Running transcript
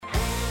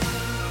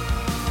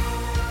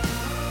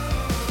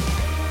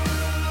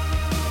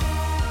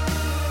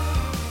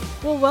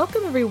Well,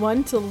 welcome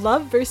everyone to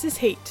Love versus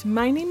Hate.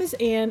 My name is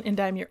Anne, and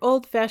I'm your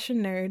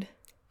old-fashioned nerd.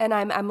 And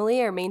I'm Emily,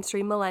 your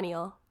mainstream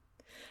millennial.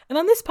 And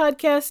on this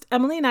podcast,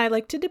 Emily and I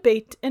like to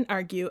debate and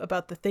argue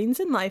about the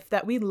things in life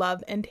that we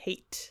love and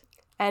hate.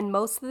 And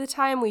most of the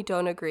time we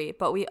don't agree,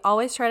 but we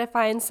always try to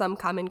find some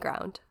common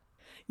ground.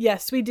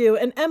 Yes, we do.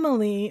 And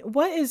Emily,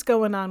 what is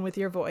going on with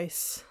your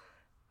voice?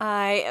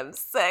 I am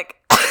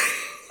sick.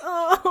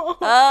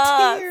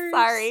 Oh, tears.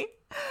 Sorry.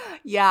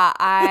 Yeah,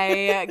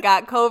 I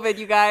got COVID,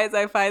 you guys.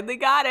 I finally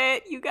got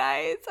it, you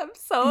guys. I'm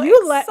so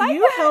excited.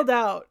 You held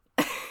out.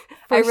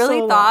 I really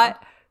so thought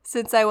long.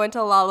 since I went to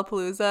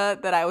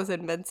Lollapalooza that I was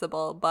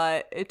invincible,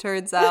 but it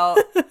turns out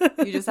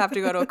you just have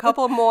to go to a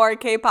couple more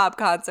K-pop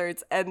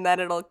concerts and then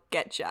it'll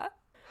get you.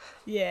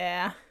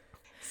 Yeah.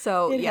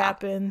 So, it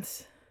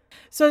happens.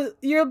 So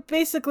you're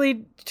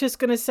basically just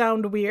going to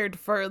sound weird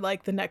for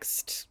like the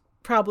next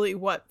probably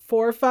 4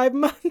 or 5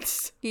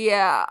 months?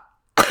 Yeah.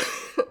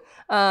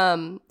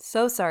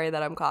 So sorry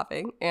that I'm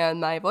coughing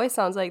and my voice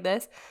sounds like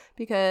this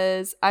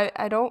because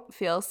I don't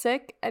feel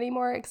sick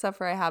anymore except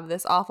for I have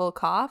this awful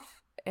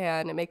cough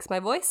and it makes my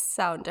voice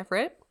sound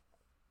different.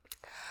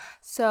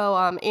 So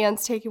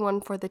Anne's taking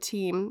one for the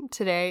team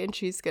today and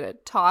she's gonna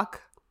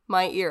talk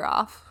my ear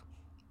off.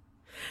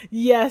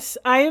 Yes,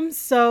 I am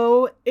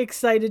so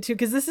excited too,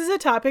 because this is a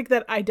topic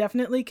that I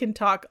definitely can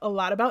talk a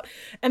lot about.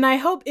 And I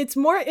hope it's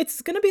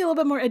going to be a little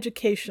bit more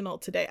educational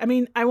today. I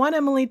mean, I want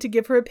Emily to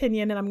give her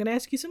opinion and I'm going to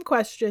ask you some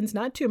questions,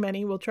 not too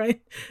many. We'll try and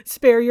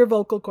spare your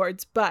vocal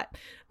cords. But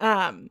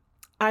I'm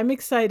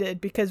excited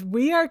because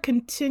we are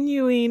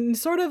continuing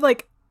sort of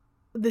like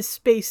the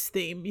space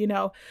theme, you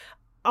know.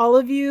 All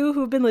of you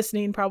who've been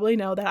listening probably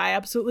know that I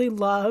absolutely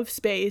love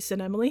space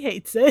and Emily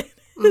hates it.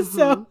 Mm-hmm.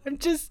 So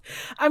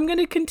I'm going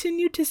to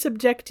continue to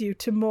subject you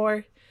to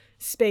more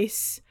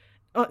space,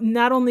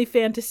 not only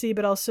fantasy,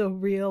 but also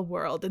real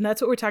world. And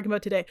that's what we're talking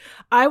about today.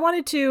 I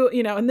wanted to,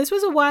 and this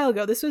was a while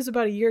ago, this was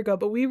about a year ago,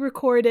 but we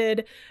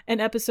recorded an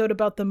episode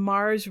about the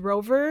Mars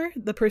rover,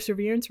 the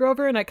Perseverance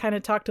rover. And I kind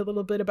of talked a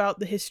little bit about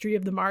the history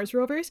of the Mars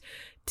rovers.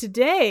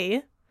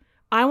 Today,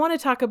 I want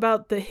to talk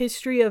about the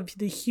history of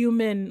the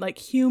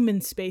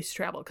human space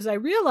travel, because I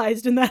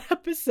realized in that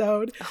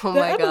episode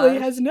that Emily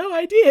has no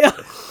idea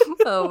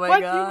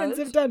what humans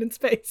have done in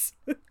space.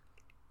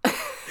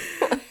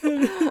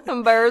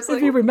 Embarrassing.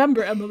 If you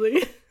remember,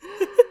 Emily.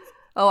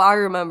 Oh, I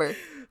remember.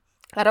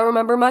 I don't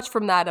remember much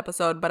from that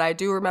episode, but I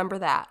do remember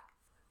that.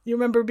 You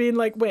remember being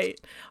like,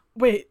 wait,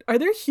 are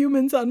there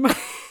humans on Mars?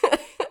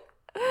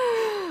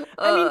 I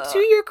mean, to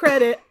your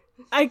credit,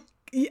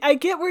 I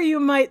get where you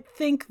might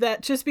think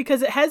that just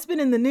because it has been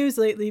in the news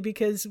lately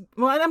because,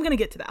 well, I'm going to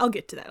get to that. I'll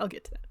get to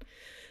that.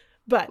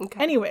 But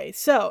Anyway,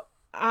 so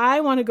I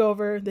want to go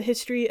over the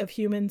history of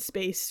human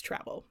space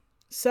travel.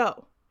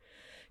 So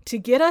to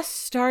get us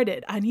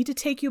started, I need to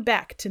take you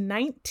back to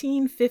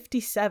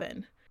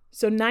 1957.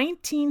 So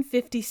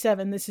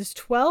 1957, this is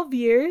 12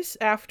 years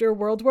after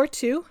World War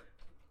II.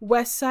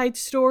 West Side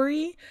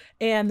Story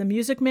and The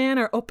Music Man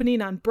are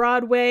opening on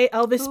Broadway.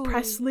 Elvis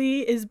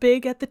Presley is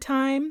big at the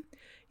time.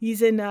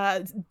 He's in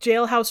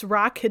Jailhouse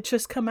Rock had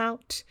just come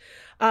out.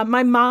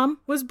 My mom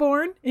was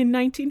born in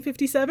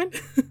 1957.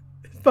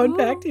 Fun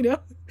fact,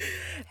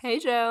 Hey,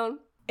 Joan.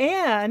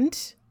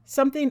 And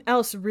something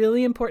else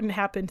really important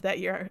happened that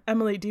year.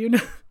 Emily, do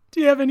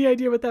you have any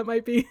idea what that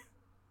might be?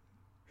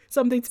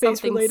 Something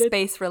space-related?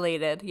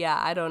 Space-related. Yeah,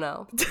 I don't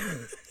know.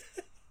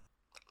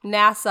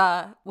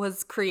 NASA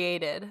was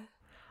created.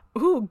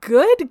 Ooh,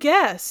 good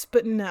guess,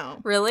 but no.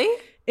 Really?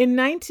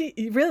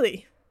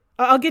 Really?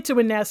 I'll get to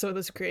when NASA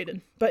was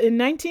created. But in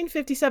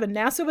 1957,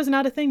 NASA was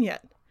not a thing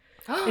yet.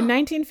 In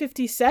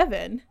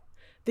 1957,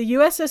 the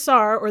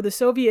USSR, or the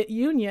Soviet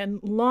Union,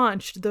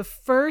 launched the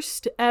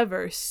first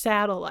ever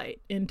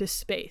satellite into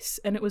space,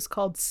 and it was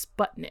called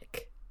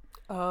Sputnik.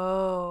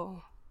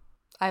 Oh,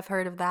 I've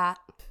heard of that.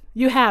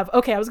 You have?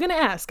 Okay, I was going to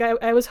ask.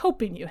 I was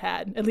hoping you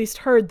had at least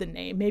heard the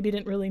name. Maybe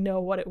didn't really know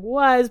what it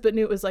was, but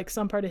knew it was like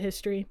some part of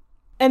history.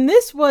 And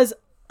this was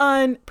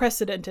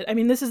unprecedented. I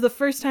mean, this is the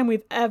first time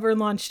we've ever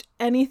launched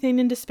anything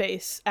into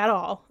space at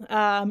all.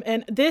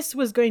 And this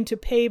was going to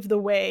pave the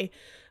way,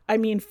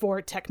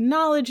 for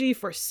technology,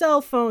 for cell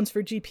phones,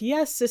 for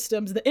GPS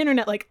systems, the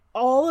internet, like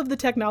all of the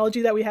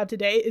technology that we have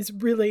today is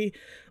really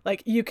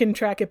like you can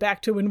track it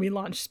back to when we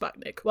launched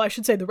Sputnik. Well, I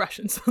should say the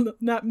Russians,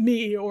 not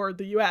me or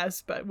the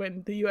US, but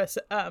when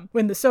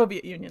the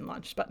Soviet Union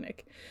launched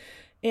Sputnik.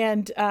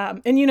 And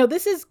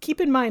this is, keep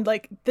in mind,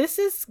 like, this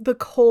is the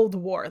Cold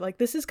War. Like,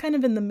 this is kind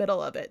of in the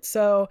middle of it.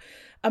 So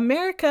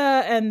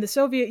America and the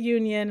Soviet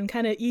Union and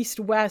kind of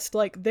East-West,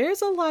 like,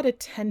 there's a lot of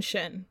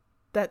tension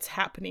that's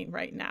happening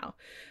right now.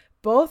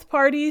 Both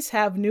parties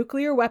have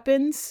nuclear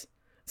weapons.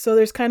 So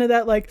there's kind of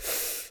that, like,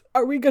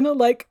 are we going to,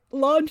 like,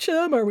 launch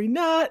them? Are we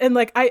not? And,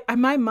 like,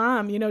 my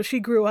mom, she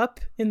grew up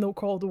in the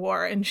Cold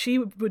War, and she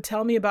would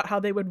tell me about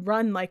how they would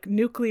run, like,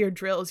 nuclear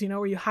drills,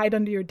 where you hide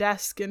under your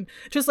desk. And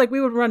just like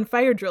we would run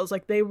fire drills,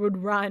 like, they would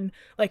run,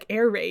 like,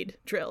 air raid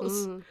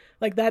drills.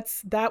 Like,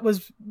 that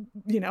was,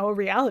 a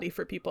reality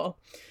for people.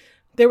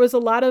 there was a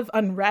lot of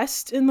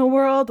unrest in the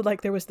world.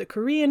 Like there was the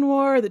Korean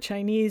War, the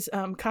Chinese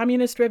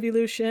Communist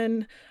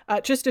Revolution.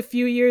 Just a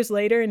few years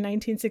later, in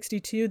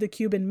 1962, the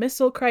Cuban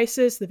Missile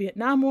Crisis, the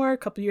Vietnam War. A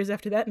couple years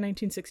after that, in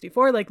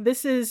 1964. Like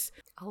this is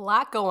a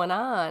lot going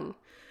on.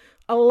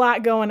 A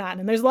lot going on,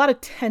 and there's a lot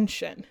of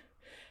tension.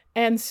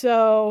 And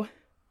so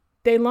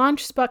they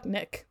launched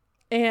Sputnik.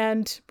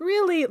 And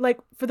really, like,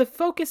 for the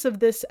focus of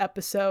this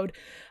episode,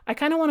 I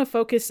kind of want to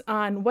focus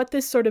on what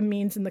this sort of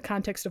means in the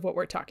context of what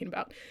we're talking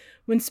about.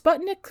 When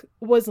Sputnik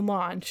was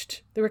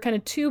launched, there were kind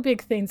of two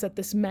big things that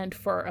this meant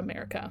for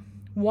America.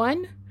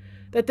 One,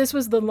 that this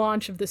was the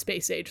launch of the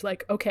space age.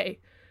 Like, okay,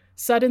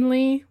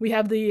 suddenly we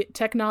have the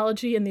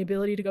technology and the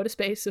ability to go to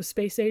space, so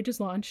space age is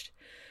launched.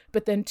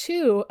 But then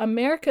two,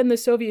 America and the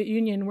Soviet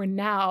Union were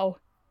now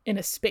in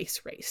a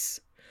space race.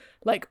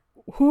 Like,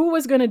 who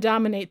was going to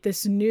dominate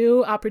this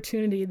new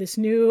opportunity, this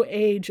new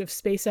age of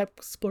space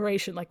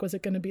exploration? Like, was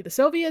it going to be the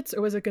Soviets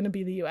or was it going to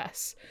be the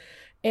US?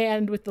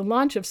 And with the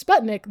launch of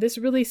Sputnik, this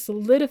really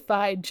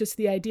solidified just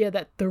the idea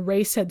that the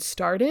race had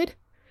started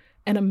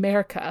and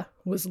America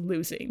was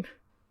losing.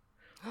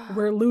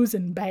 We're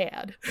losing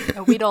bad.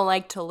 And we don't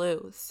like to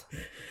lose.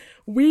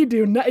 We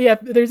do not. Yeah,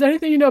 if there's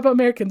anything you know about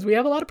Americans, we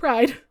have a lot of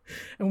pride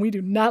and we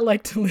do not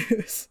like to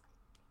lose.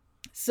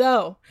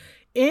 So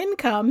in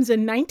comes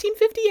in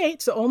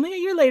 1958, so only a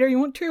year later, you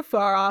weren't too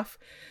far off,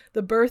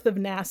 the birth of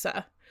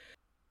NASA.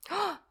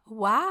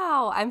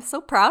 Wow, I'm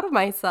so proud of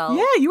myself.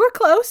 Yeah, you were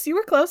close. You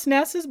were close.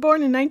 NASA's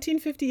born in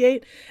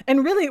 1958.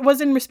 And really, it was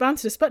in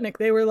response to Sputnik.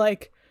 They were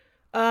like,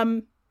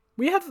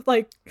 we have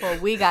like... Well,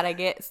 we got to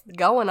get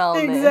going on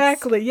this.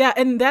 Exactly, yeah.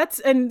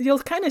 And you'll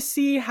kind of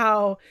see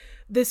how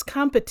this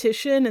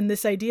competition and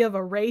this idea of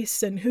a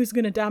race and who's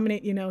going to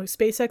dominate,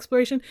 space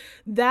exploration,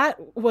 that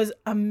was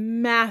a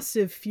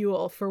massive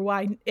fuel for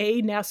why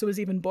A, NASA was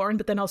even born,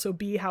 but then also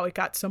B, how it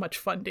got so much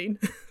funding.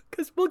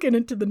 Because we'll get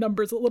into the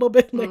numbers a little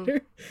bit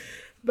later.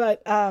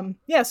 But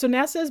yeah, so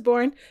NASA is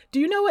born. Do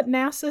you know what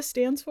NASA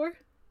stands for?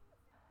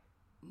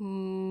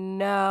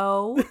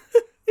 No.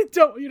 You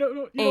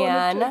don't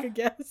want to take a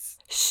guess.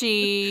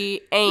 She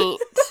ain't.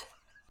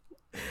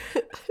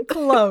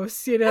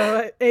 Close, A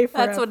for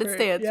That's what it effort.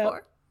 stands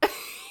for.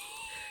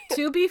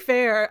 To be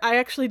fair, I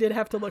actually did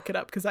have to look it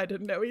up because I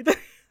didn't know either.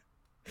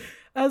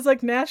 I was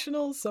like,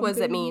 national something. What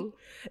does it mean?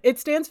 It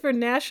stands for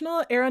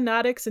National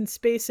Aeronautics and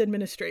Space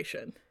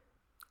Administration.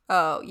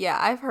 Oh, yeah,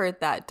 I've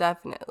heard that,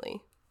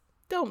 definitely.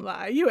 Don't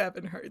lie, you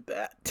haven't heard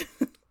that.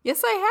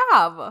 Yes, I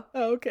have.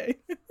 Oh, okay.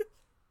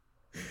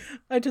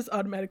 I just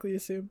automatically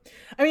assume.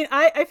 I mean,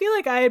 I feel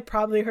like I had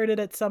probably heard it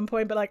at some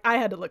point, but like I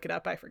had to look it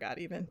up. I forgot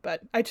even.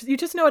 But you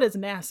just know it as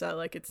NASA,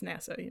 like it's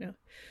NASA,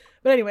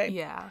 But anyway.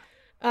 Yeah.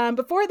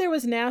 Before there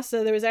was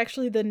NASA, there was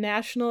actually the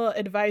National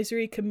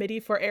Advisory Committee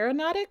for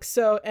Aeronautics,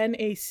 so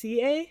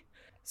NACA.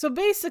 So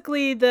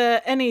basically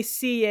the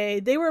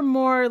NACA, they were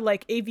more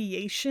like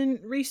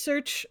aviation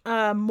research,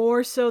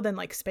 more so than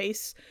like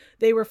space.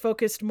 They were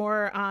focused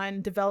more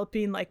on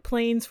developing like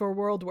planes for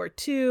World War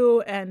II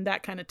and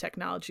that kind of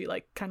technology,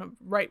 like kind of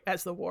right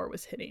as the war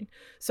was hitting.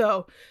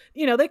 So,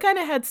 they kind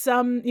of had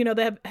some,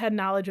 they had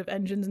knowledge of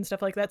engines and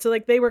stuff like that. So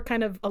like they were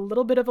kind of a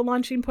little bit of a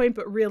launching point,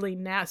 but really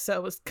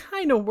NASA was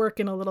kind of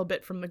working a little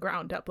bit from the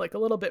ground up, like a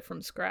little bit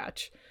from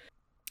scratch.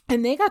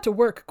 And they got to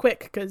work quick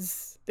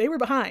because they were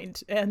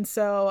behind. And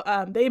so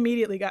they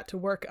immediately got to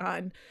work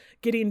on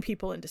getting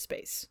people into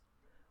space.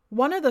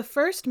 One of the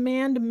first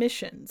manned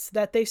missions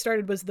that they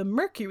started was the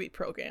Mercury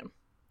program.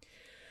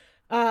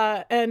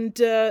 And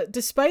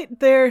despite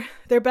their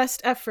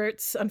best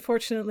efforts,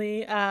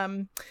 unfortunately,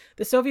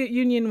 the Soviet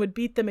Union would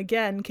beat them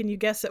again. Can you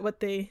guess at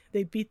what they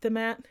beat them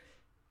at?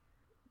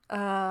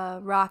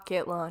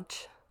 Rocket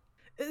launch.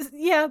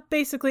 Yeah,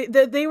 basically.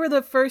 They were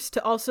the first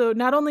to also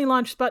not only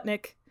launch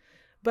Sputnik,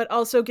 but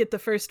also get the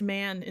first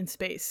man in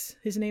space.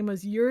 His name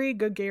was Yuri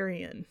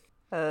Gagarin.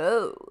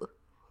 Oh.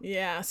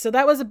 Yeah, so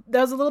that was a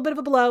little bit of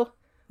a blow.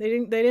 They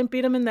didn't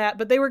beat him in that,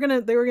 but they were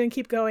gonna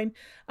keep going.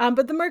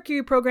 But the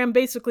Mercury program,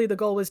 basically the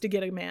goal was to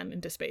get a man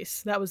into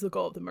space. That was the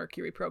goal of the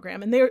Mercury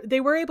program, and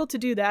they were able to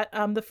do that.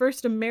 The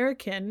first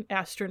American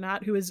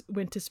astronaut who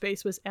went to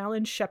space was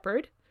Alan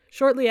Shepard.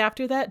 Shortly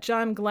after that,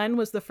 John Glenn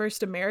was the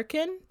first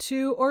American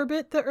to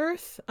orbit the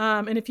Earth.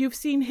 And if you've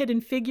seen Hidden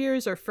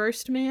Figures or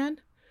First Man,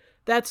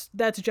 that's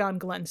John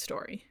Glenn's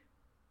story.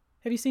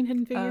 Have you seen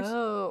Hidden Figures?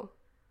 Oh,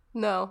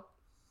 no.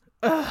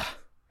 Ugh.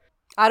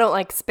 I don't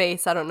like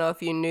space. I don't know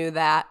if you knew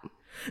that.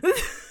 Yeah,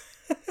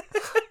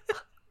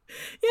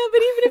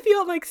 but even if you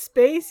don't like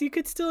space, you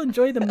could still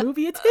enjoy the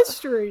movie. It's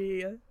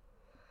history.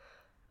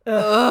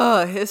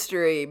 Ugh,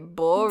 history.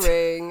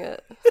 Boring.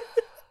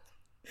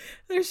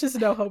 There's just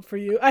no hope for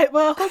you.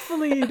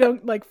 Hopefully you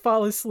don't like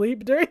fall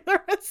asleep during the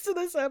rest of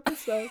this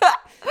episode.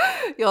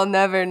 You'll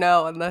never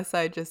know unless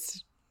I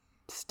just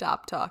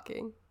stop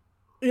talking.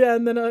 Yeah,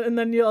 and then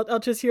I'll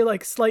just hear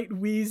like slight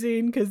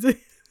wheezing because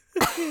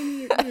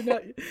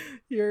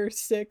you're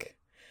sick.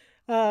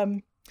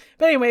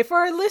 But anyway, for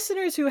our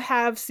listeners who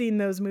have seen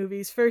those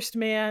movies, First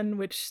Man,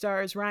 which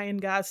stars Ryan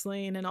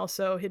Gosling, and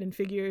also Hidden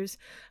Figures,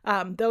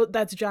 though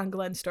that's John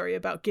Glenn's story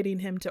about getting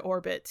him to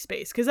orbit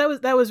space, because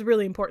that was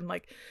really important.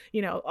 Like,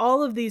 you know,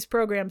 all of these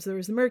programs, there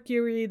was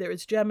Mercury, there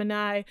was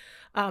Gemini,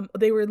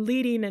 they were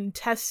leading and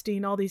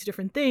testing all these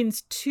different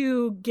things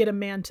to get a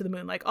man to the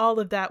moon. Like, all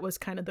of that was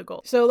kind of the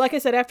goal. So like I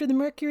said, after the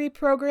Mercury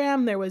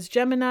program, there was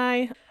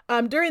Gemini.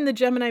 During the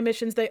Gemini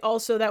missions, that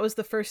was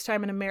the first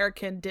time an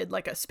American did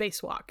like a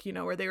spacewalk, you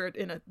know, where they were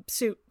in a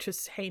suit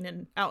just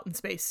hanging out in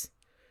space,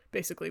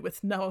 basically,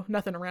 with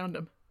nothing around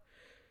them.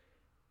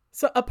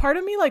 So a part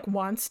of me like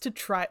wants to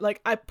try,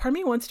 like, part of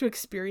me wants to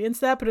experience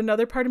that, but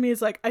another part of me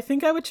is like, I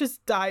think I would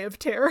just die of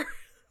terror,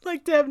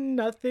 like to have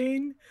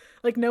nothing,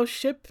 like no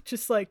ship,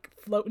 just like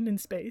floating in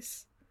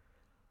space.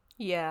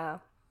 Yeah.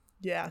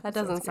 Yeah. That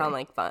doesn't sound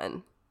like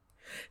fun.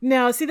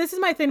 Now, see, this is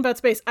my thing about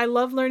space. I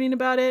love learning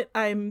about it.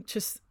 I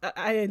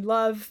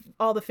love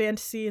all the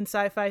fantasy and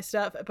sci-fi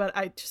stuff, but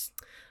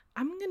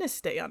I'm going to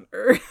stay on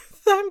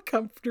Earth. I'm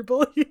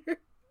comfortable here.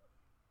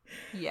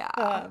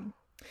 Yeah.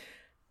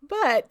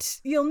 But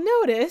you'll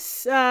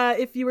notice,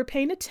 if you were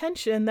paying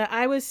attention, that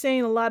I was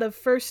saying a lot of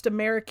first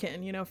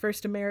American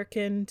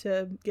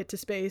to get to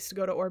space, to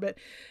go to orbit.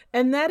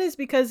 And that is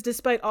because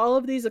despite all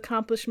of these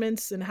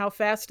accomplishments and how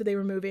fast they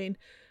were moving,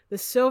 the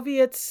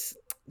Soviets,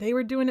 they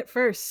were doing it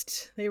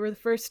first. They were the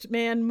first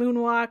man,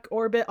 moonwalk,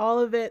 orbit, all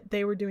of it,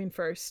 they were doing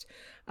first.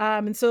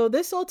 And so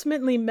this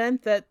ultimately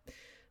meant that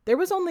there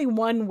was only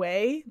one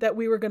way that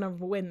we were going to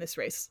win this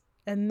race,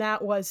 and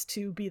that was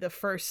to be the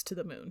first to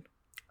the moon.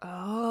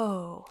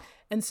 Oh.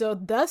 And so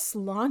thus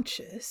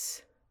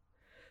launches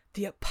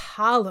the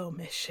Apollo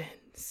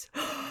missions.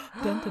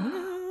 Dun, dun,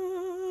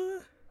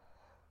 dun.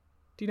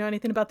 Do you know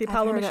anything about the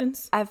Apollo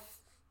missions?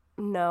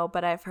 No,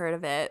 but I've heard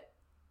of it.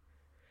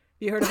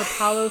 You heard of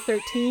Apollo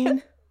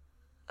 13?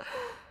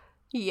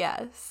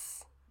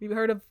 Yes. You've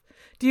heard of...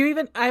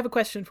 I have a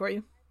question for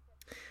you.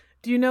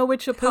 Do you know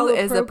which Apollo Who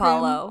is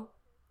Apollo?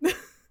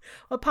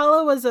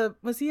 Apollo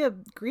was he a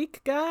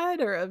Greek god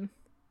or a...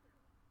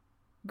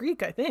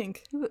 Greek, I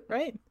think,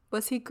 right?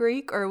 Was he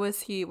Greek or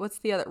what's the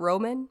other,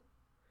 Roman?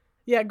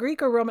 Yeah,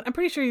 Greek or Roman. I'm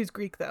pretty sure he was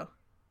Greek, though.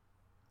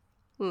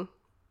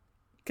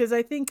 Because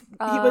I think he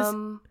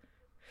was...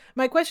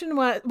 My question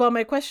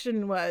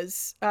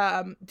was,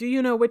 do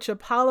you know which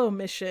Apollo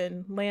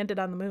mission landed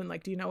on the moon?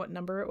 Like, do you know what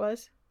number it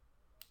was?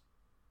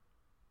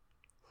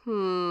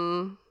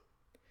 I'm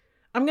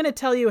going to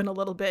tell you in a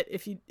little bit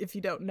if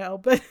you don't know,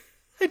 but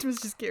I was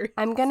just curious.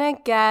 I'm going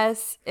to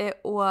guess it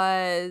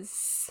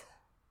was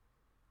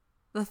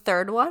the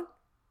third one.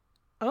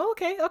 Oh,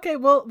 okay. Okay.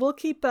 Well, I'll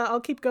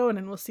keep going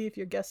and we'll see if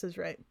your guess is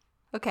right.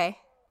 Okay.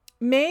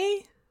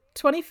 May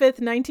 25th,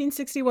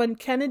 1961,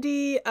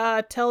 Kennedy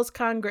tells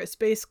Congress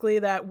basically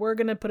that we're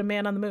going to put a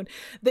man on the moon.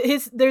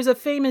 There's a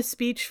famous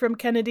speech from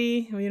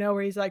Kennedy, you know,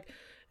 where he's like,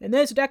 in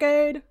this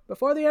decade,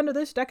 before the end of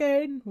this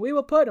decade, we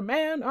will put a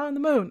man on the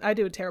moon. I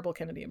do a terrible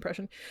Kennedy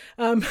impression.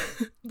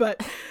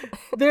 But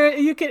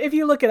if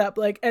you look it up,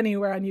 like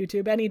anywhere on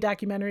YouTube, any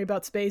documentary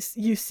about space,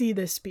 you see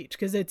this speech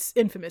because it's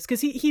infamous.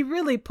 Because he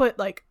really put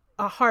like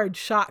a hard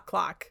shot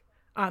clock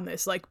on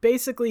this. Like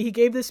basically he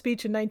gave this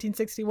speech in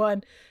 1961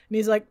 and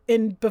he's like,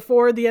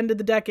 before the end of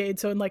the decade,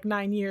 so in like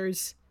 9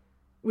 years,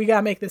 we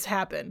gotta make this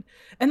happen.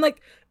 And like,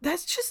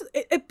 that's just,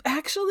 it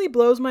actually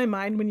blows my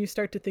mind when you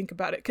start to think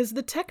about it, because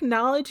the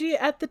technology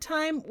at the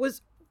time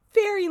was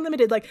very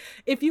limited. Like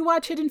if you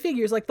watch Hidden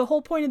Figures, like the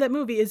whole point of that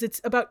movie is it's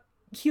about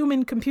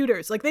human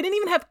computers. Like they didn't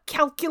even have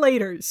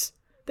calculators.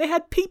 They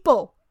had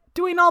people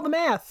doing all the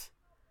math.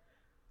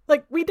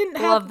 Like we didn't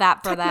have Love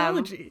that for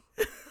technology.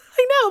 Them.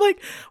 I know, like,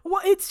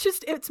 well,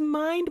 it's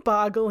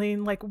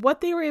mind-boggling, like,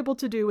 what they were able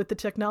to do with the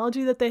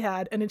technology that they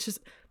had, and it's just,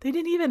 they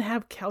didn't even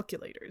have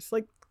calculators.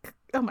 Like,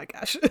 oh my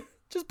gosh, it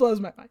just blows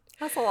my mind.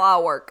 That's a lot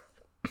of work.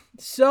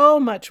 So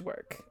much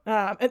work.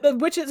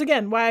 Which is,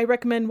 again, why I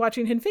recommend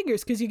watching Hidden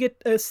Figures, because you get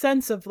a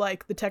sense of,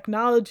 like, the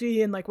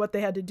technology and, like, what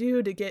they had to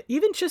do to get,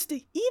 even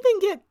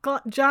get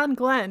John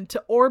Glenn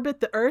to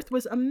orbit the Earth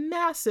was a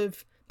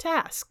massive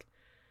task.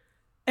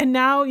 And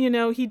now, you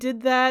know, he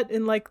did that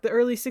in like the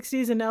early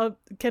 60s, and now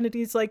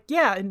Kennedy's like,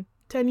 yeah, in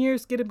 10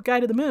 years, get a guy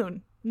to the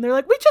moon. And they're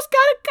like, we just got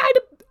a guy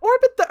to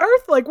orbit the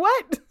Earth. Like,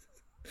 what?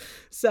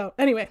 So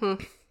anyway,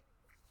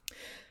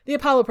 the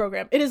Apollo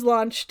program, it is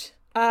launched.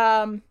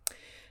 We're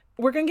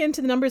going to get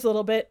into the numbers a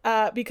little bit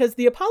because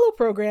the Apollo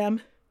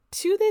program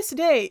to this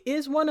day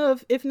is one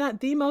of, if not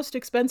the most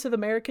expensive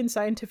American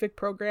scientific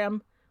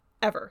program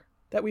ever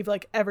that we've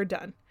like ever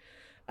done.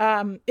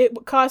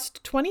 It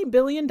cost $20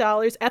 billion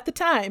at the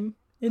time.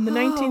 In the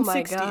 1960s. Oh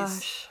my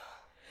gosh.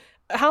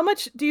 How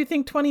much do you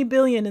think 20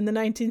 billion in the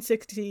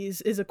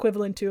 1960s is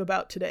equivalent to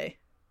about today?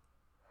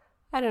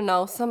 I don't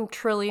know, some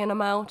trillion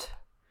amount.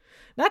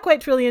 Not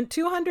quite trillion,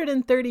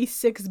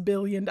 $236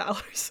 billion.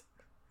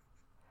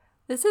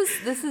 This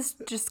is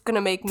just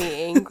gonna make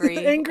me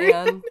angry. Angry?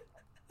 I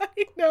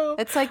know.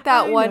 It's like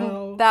that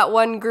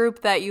one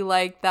group that you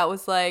like that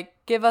was like,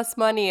 give us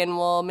money and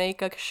we'll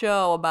make a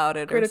show about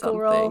it. Critical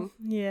or something. Role.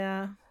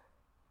 Yeah.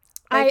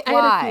 Like, I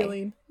had a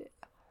feeling.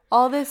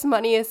 All this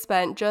money is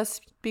spent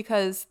just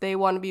because they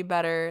want to be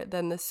better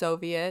than the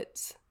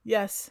Soviets,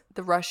 Yes.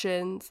 the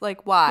Russians.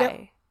 Like, why?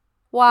 Yep.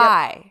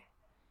 Why?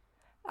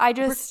 I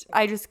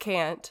just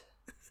can't.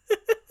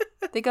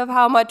 Think of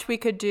how much we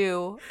could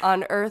do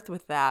on Earth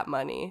with that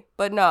money.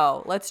 But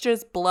no, let's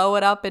just blow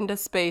it up into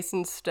space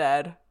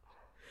instead.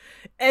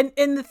 And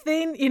the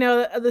thing,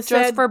 the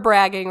Just for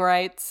bragging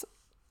rights.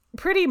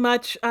 pretty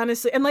much,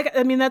 honestly.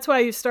 And that's why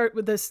you start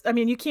with this. I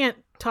mean, you can't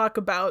talk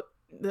about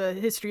the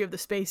history of the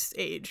space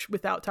age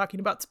without talking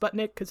about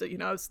Sputnik, because,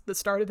 it's the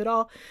start of it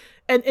all.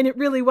 And it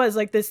really was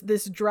like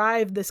this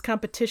drive, this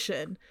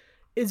competition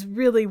is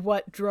really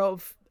what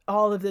drove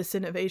all of this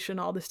innovation,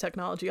 all this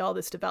technology, all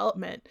this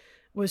development,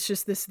 was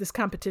just this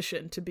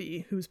competition to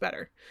be who's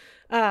better.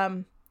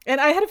 And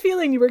I had a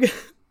feeling you're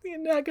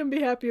not going to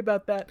be happy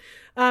about that.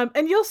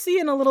 And you'll see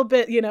in a little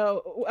bit,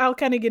 I'll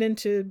kind of get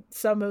into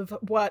some of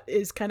what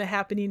is kind of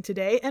happening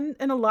today. And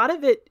a lot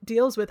of it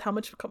deals with how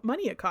much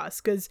money it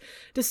costs, because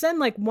to send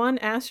like one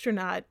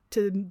astronaut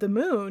to the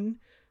moon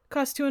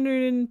costs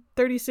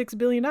 $236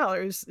 billion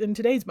in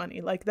today's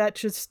money. Like, that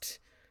just,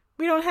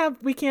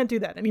 we can't do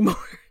that anymore.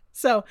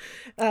 So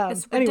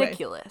it's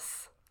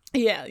ridiculous. Anyway.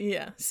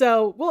 Yeah.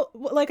 So, well,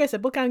 like I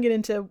said, we'll kind of get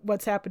into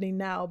what's happening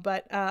now,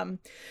 but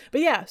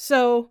yeah.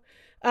 So,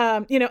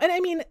 and I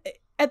mean,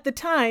 at the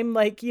time,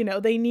 like,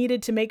 they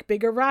needed to make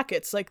bigger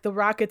rockets, like the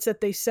rockets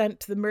that they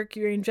sent to the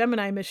Mercury and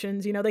Gemini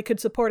missions. They could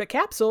support a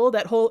capsule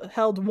that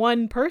held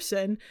one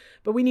person,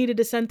 but we needed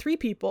to send 3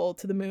 people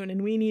to the moon,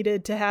 and we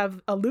needed to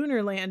have a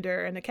lunar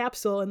lander and a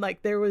capsule. And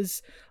like, there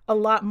was a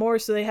lot more.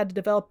 So they had to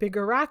develop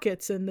bigger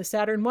rockets, and the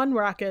Saturn I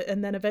rocket,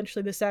 and then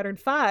eventually the Saturn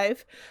V,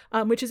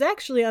 which is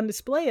actually on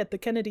display at the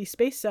Kennedy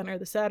Space Center,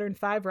 the Saturn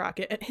V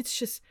rocket. And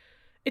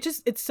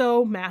it's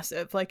so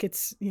massive. Like,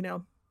 it's,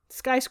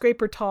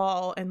 skyscraper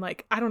tall, and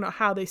like, I don't know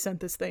how they sent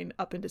this thing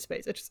up into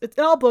space. It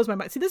all blows my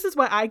mind. See, this is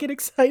why I get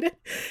excited,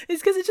 is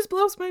because it just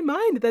blows my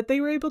mind that they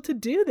were able to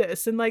do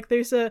this. And like,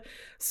 there's a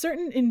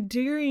certain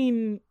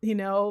endearing,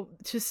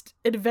 just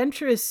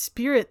adventurous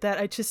spirit that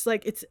I just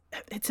like. It's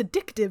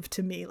addictive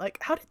to me. Like,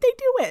 how did they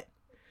do it?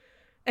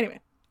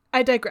 Anyway,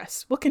 I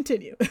digress. We'll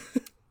continue.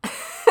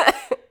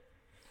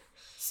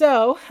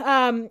 So,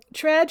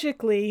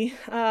 tragically,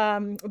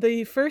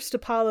 the first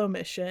Apollo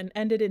mission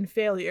ended in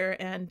failure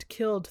and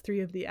killed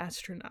 3 of the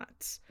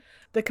astronauts.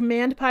 The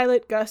command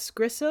pilot, Gus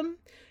Grissom,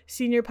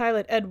 senior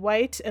pilot Ed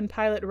White, and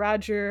pilot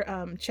Roger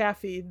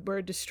Chaffee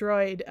were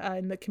destroyed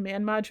in the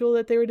command module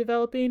that they were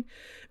developing.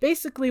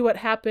 Basically, what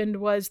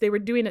happened was they were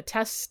doing a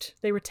test.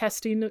 They were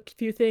testing a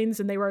few things,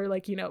 and they were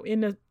like,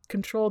 in a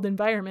controlled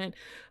environment.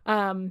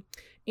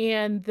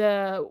 And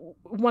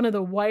one of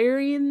the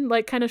wiring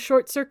like kind of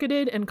short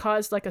circuited and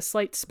caused like a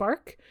slight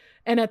spark.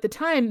 And at the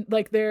time,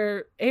 like,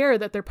 their air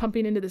that they're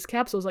pumping into this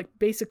capsule is like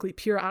basically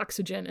pure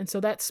oxygen. And so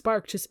that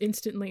spark just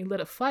instantly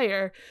lit a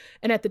fire.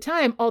 And at the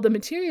time, all the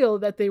material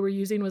that they were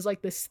using was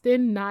like this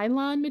thin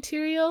nylon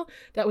material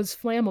that was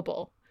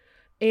flammable.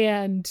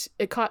 And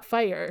it caught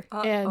fire.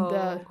 Uh-oh.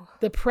 And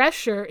the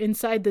pressure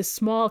inside this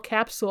small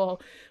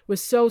capsule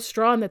was so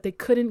strong that they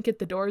couldn't get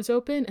the doors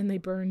open, and they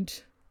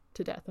burned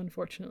to death,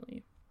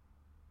 unfortunately.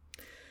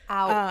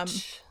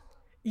 Ouch.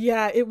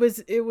 Yeah, it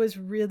was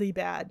really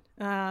bad.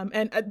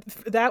 And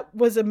that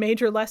was a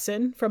major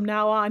lesson from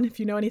now on. If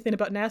you know anything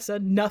about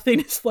NASA,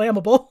 nothing is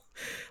flammable.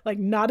 Like,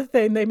 not a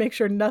thing. They make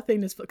sure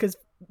nothing is, because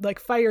like,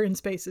 fire in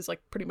space is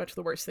like pretty much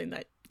the worst thing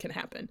that can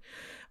happen.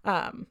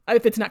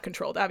 If it's not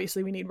controlled.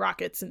 Obviously we need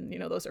rockets, and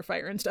those are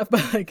fire and stuff,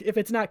 but like, if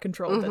it's not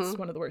controlled, that's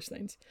one of the worst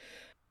things.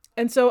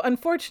 And so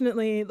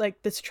unfortunately,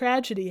 like, this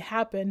tragedy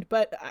happened,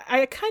 but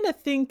I kind of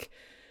think,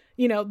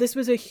 this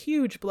was a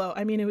huge blow.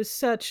 I mean, it was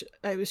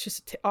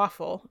just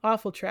awful,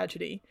 awful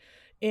tragedy.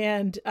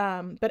 And,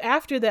 but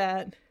after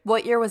that.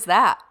 What year was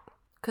that?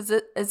 Because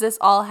is this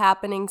all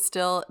happening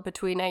still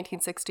between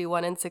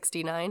 1961 and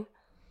 69?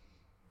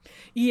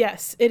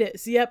 Yes, it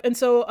is. Yep. And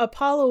so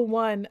Apollo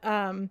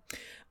 1,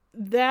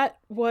 that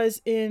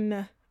was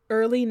in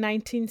early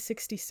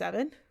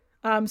 1967.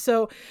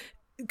 So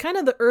kind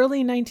of the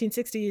early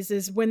 1960s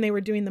is when they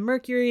were doing the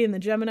Mercury and the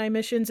Gemini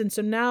missions. And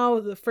so now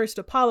the first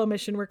Apollo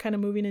mission, we're kind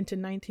of moving into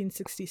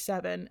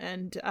 1967.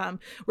 And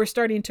we're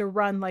starting to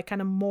run like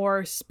kind of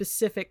more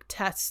specific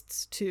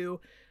tests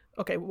to,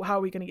 okay, how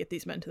are we going to get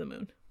these men to the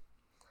moon?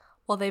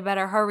 Well, they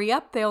better hurry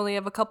up. They only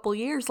have a couple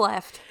years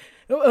left.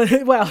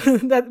 Well,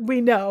 that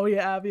we know.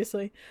 Yeah,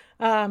 obviously.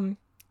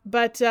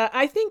 But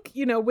I think,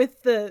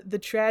 with the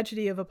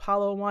tragedy of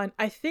Apollo 1,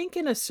 I think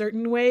in a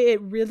certain way it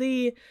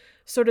really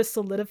sort of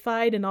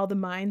solidified in all the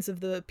minds of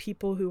the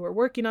people who were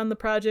working on the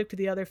project,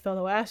 the other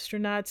fellow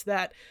astronauts,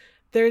 that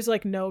there's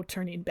like no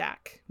turning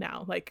back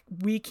now. Like,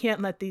 we can't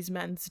let these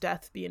men's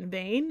death be in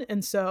vain.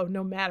 And so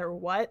no matter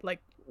what, like,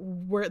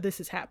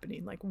 this is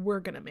happening. Like, we're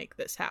going to make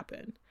this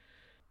happen.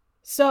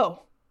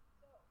 So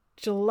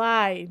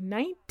July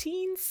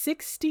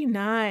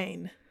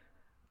 1969,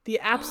 the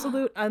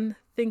absolute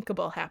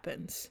unthinkable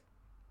happens.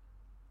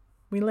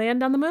 We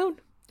land on the moon.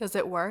 Does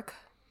it work?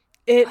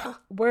 It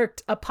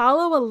worked.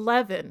 Apollo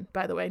 11,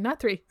 by the way, not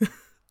 3,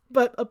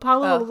 but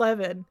Apollo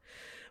 11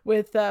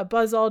 with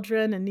Buzz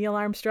Aldrin and Neil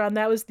Armstrong.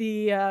 That was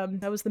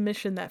the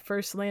mission that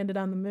first landed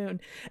on the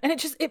moon. And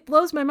it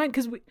blows my mind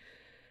because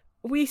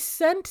we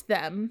sent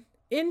them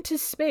into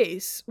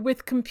space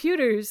with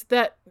computers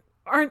that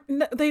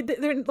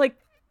they're like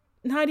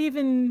not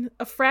even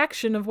a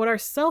fraction of what our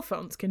cell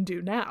phones can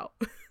do now.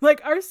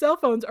 Like, our cell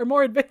phones are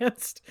more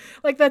advanced.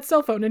 Like, that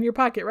cell phone in your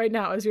pocket right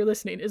now as you're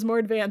listening is more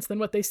advanced than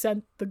what they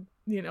sent the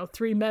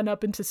 3 men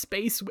up into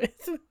space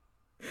with.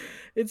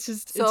 It's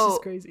just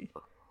crazy.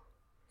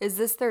 Is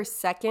this their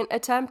second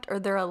attempt or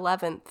their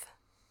 11th?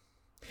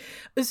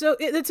 So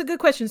it's a good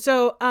question.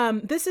 So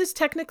this is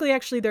technically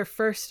actually their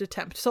first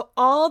attempt. So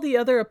all the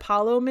other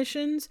Apollo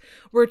missions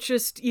were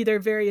just either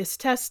various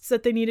tests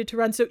that they needed to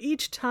run. So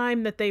each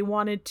time that they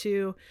wanted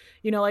to,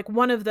 like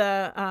one of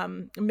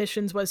the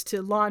missions was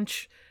to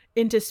launch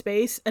into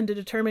space and to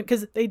determine,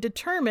 because they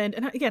determined,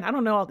 and again, I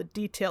don't know all the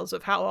details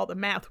of how all the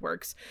math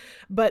works,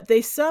 but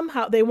they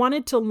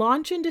wanted to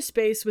launch into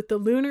space with the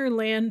lunar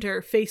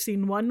lander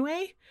facing one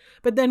way,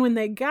 but then when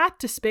they got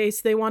to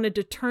space, they wanted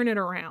to turn it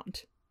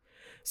around.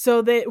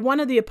 So one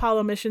of the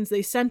Apollo missions,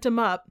 they sent them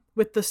up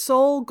with the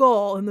sole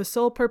goal and the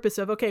sole purpose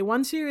of, okay,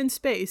 once you're in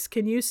space,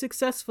 can you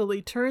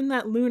successfully turn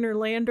that lunar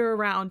lander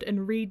around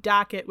and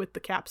redock it with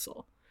the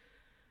capsule?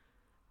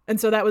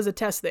 And so that was a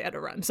test they had to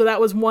run. So that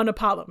was one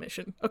Apollo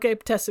mission. Okay,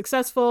 test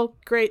successful.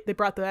 Great. They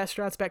brought the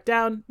astronauts back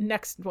down.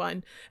 Next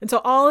one. And so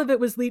all of it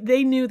was,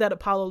 they knew that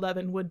Apollo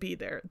 11 would be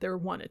their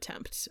one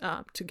attempt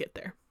to get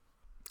there.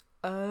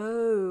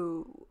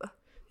 Oh.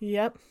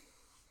 Yep.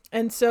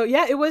 And so,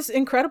 yeah, it was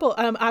incredible.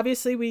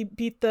 Obviously, we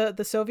beat the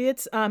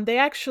Soviets. They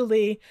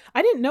actually,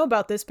 I didn't know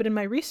about this, but in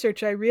my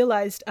research, I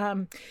realized,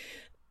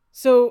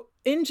 so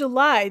in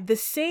July,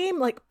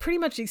 pretty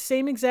much the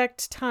same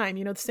exact time,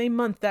 the same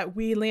month that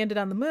we landed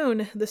on the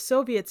moon, the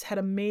Soviets had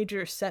a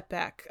major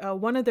setback.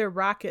 One of their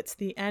rockets,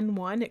 the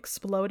N-1,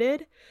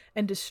 exploded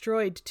and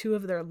destroyed 2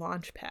 of their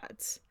launch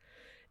pads.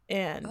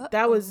 And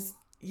that was...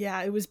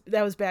 Yeah,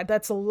 that was bad.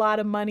 That's a lot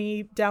of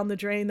money down the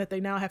drain that they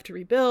now have to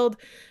rebuild.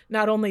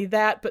 Not only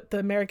that, but the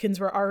Americans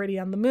were already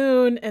on the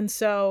moon. And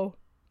so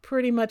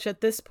pretty much at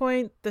this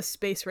point, the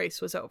space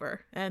race was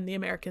over and the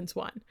Americans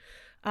won.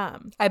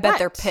 I bet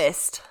they're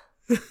pissed.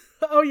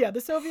 Oh, yeah,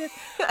 the Soviets.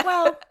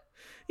 Well,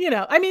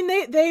 I mean,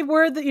 they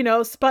were the,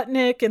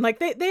 Sputnik and like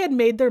they had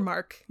made their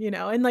mark,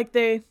 and like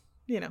they,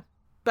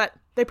 but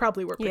they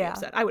probably were pretty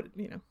upset. I would,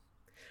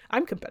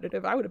 I'm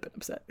competitive. I would have been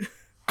upset.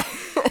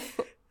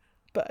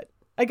 But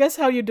I guess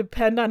how you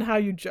depend on how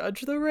you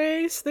judge the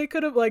race. They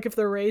could have, like, if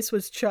the race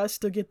was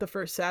just to get the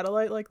first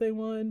satellite, like they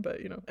won. But,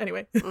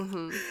 anyway.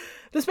 Mm-hmm.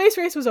 The space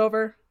race was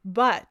over,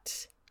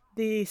 but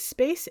the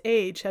space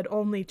age had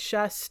only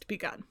just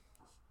begun.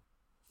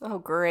 Oh,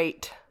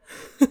 great.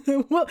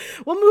 We'll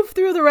move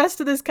through the rest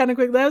of this kind of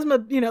quick. That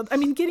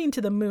was getting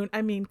to the moon.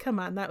 I mean, come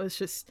on. That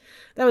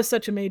was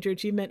such a major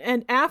achievement.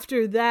 And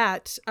after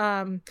that...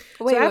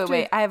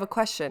 Wait. I have a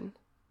question.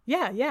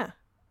 Yeah.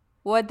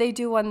 What'd they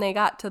do when they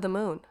got to the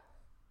moon?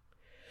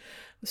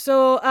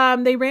 So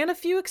they ran a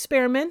few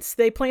experiments.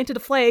 They planted a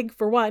flag,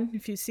 for one.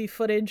 If you see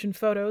footage and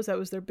photos, that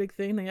was their big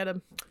thing. They had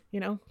to,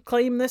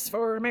 claim this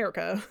for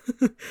America.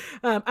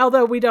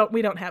 Although we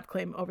don't have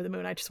claim over the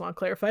moon. I just want to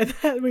clarify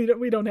that. We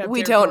don't have.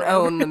 We don't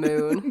own the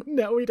moon.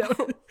 No, we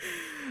don't.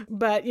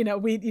 But,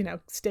 we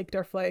staked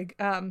our flag.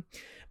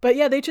 But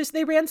yeah,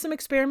 they ran some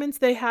experiments.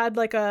 They had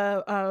like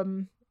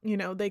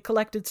they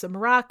collected some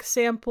rock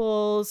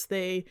samples.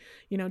 They,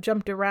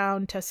 jumped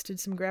around, tested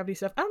some gravity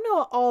stuff. I don't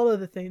know all of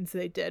the things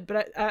they did,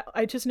 but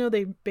I just know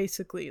they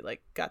basically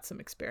like got some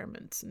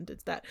experiments and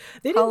did that.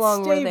 They didn't How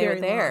long stay were they very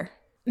there?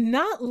 Long.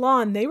 Not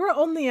long. They were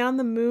only on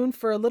the moon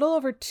for a little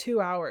over 2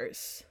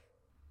 hours.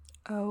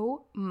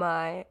 Oh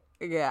my,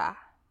 yeah.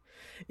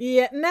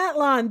 Yeah, not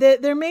long.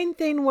 Their main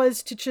thing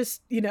was to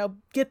just,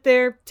 get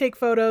there, take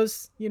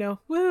photos,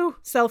 woo,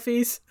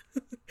 selfies.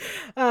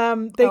 They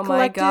collected...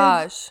 my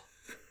gosh.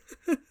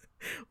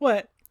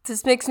 What?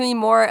 This makes me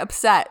more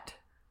upset.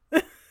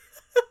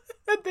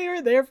 They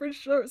were there for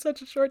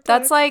such a short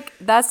time.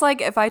 That's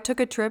like if I took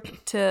a trip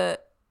to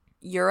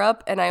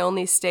Europe and I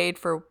only stayed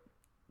for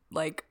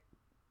like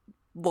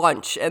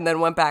lunch and then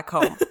went back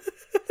home.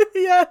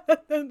 Yeah,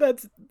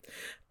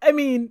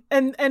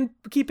 and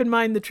keep in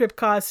mind the trip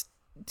cost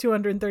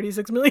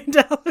 $236 million.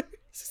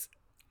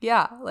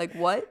 Yeah, like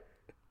what?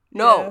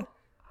 No. Yeah.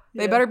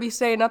 They better be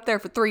staying up there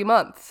for 3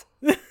 months.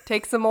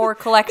 Take some more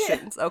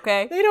collections,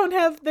 okay? They don't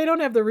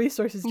have the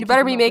resources. You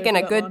better be making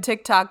a good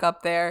TikTok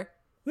up there.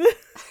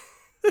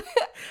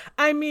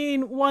 I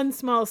mean, one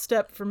small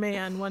step for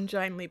man, one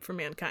giant leap for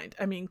mankind.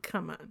 I mean,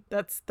 come on.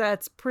 That's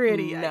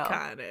pretty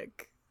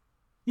iconic.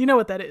 You know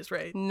what that is,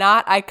 right?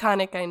 Not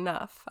iconic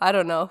enough. I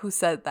don't know who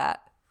said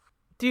that.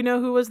 Do you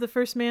know who was the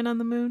first man on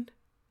the moon?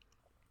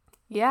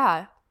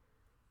 Yeah.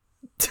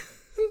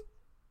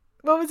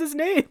 What was his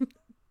name?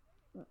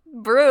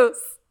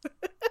 Bruce.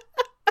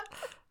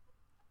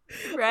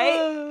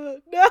 Right?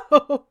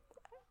 No.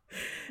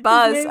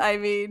 Buzz,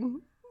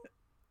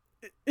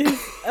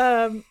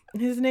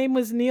 his name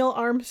was Neil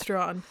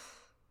Armstrong.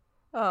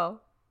 Oh.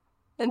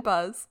 And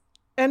Buzz.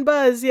 And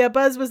Buzz, yeah,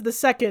 Buzz was the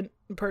second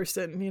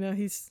person. You know,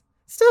 he's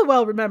still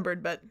well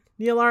remembered, but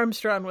Neil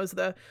Armstrong was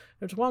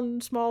there's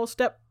one small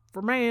step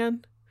for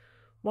man,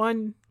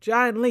 one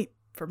giant leap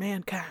for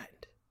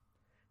mankind.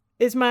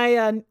 Is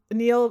my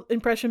Neil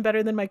impression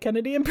better than my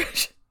Kennedy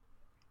impression?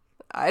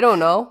 I don't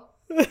know.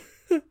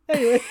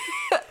 Anyway.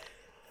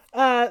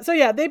 So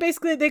yeah,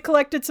 they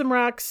collected some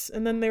rocks,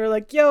 and then they were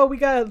like, yo, we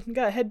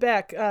gotta head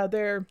back. They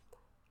were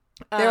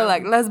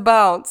like, let's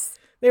bounce.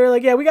 They were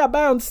like, yeah, we got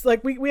bounced.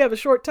 Like, we have a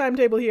short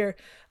timetable here.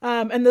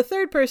 And the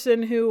third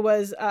person who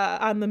was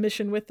on the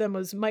mission with them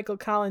was Michael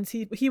Collins.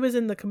 He was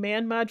in the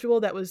command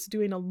module that was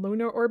doing a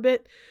lunar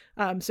orbit.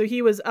 So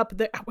he was up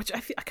there, which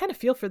I kind of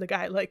feel for the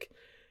guy. Like,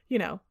 you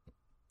know,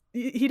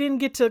 he didn't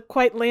get to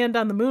quite land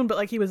on the moon, but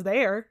like he was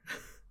there.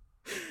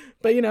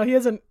 But, you know, he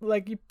hasn't,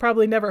 like, you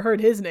probably never heard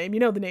his name. You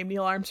know the name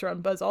Neil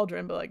Armstrong, Buzz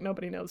Aldrin, but like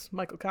nobody knows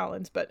Michael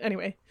Collins. But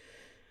anyway,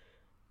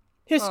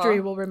 history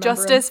will remember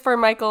justice him. For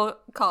Michael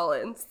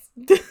Collins.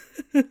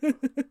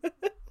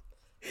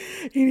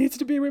 He needs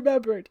to be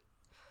remembered.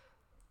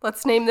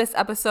 Let's name this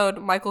episode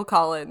Michael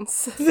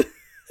Collins.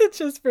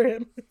 Just for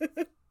him.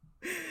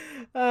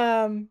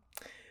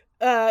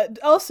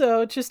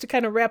 Also, just to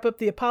kind of wrap up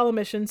the Apollo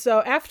mission.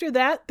 So after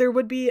that, there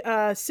would be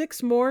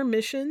 6 more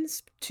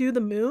missions to the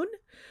moon,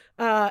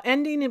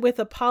 ending with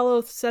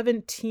Apollo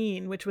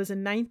 17, which was in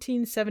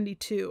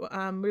 1972,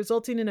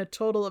 resulting in a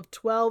total of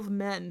 12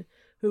 men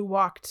who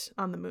walked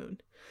on the moon.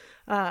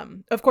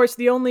 Of course,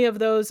 the only of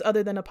those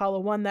other than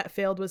Apollo 1 that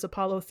failed was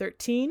Apollo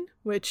 13,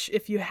 which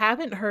if you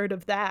haven't heard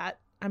of that,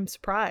 I'm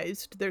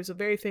surprised. There's a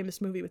very famous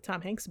movie with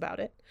Tom Hanks about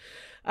it.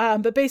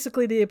 But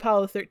basically the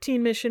Apollo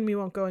 13 mission, we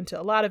won't go into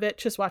a lot of it.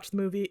 Just watch the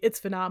movie. It's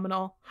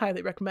phenomenal.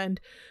 Highly recommend.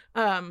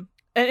 And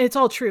it's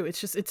all true.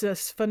 It's a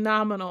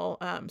phenomenal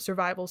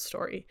survival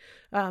story.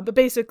 But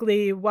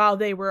basically, while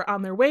they were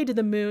on their way to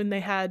the moon,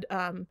 they had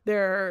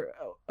their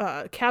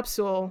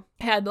capsule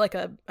had like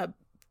a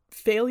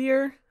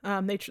failure.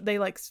 They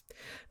like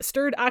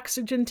stirred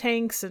oxygen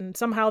tanks, and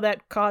somehow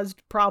that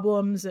caused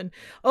problems, and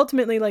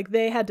ultimately like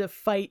they had to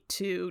fight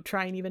to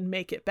try and even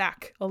make it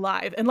back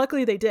alive, and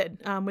luckily they did,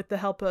 with the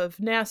help of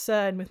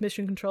NASA and with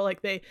mission control.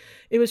 Like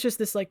it was just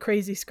this like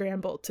crazy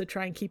scramble to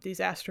try and keep these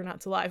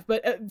astronauts alive,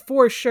 but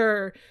for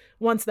sure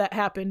once that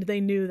happened,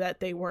 they knew that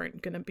they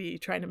weren't going to be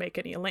trying to make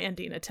any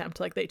landing attempt.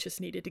 Like they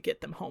just needed to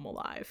get them home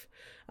alive.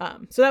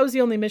 So that was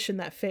the only mission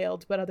that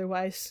failed, but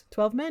otherwise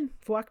 12 men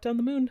walked on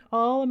the moon,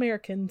 all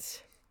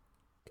Americans.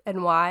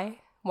 And why?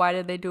 Why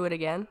did they do it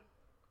again?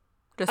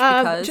 Just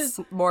because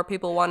more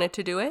people wanted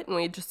to do it, and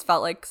we just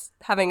felt like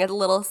having a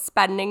little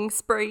spending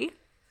spree?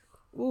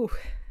 Ooh,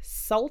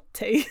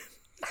 salty.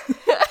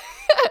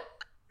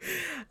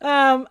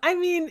 I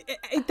mean,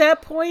 at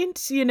that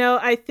point, you know,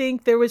 I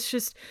think there was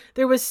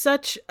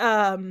such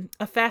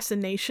a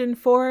fascination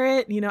for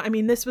it. You know, I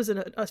mean, this was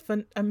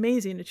an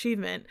amazing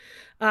achievement.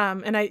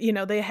 And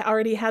they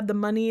already had the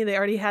money, they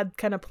already had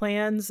kind of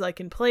plans like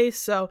in place.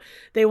 So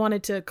they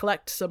wanted to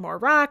collect some more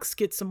rocks,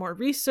 get some more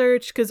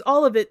research, because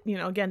all of it, you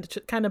know, again, to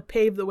kind of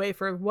pave the way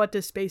for what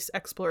does space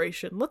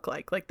exploration look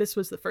like. Like this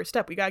was the first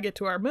step. We got to get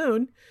to our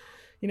moon.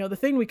 You know, the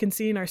thing we can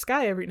see in our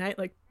sky every night,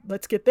 like,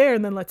 let's get there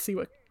and then let's see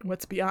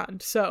what's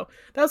beyond. So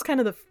that was kind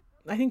of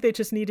I think they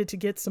just needed to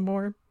get some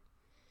more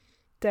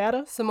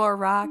data. Some more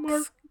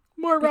rocks.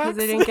 More rocks. Because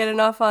they didn't get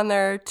enough on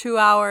their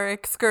 2-hour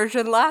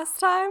excursion last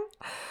time.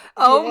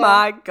 Oh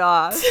my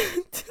God.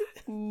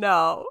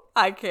 No,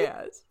 I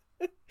can't.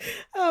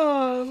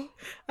 Oh,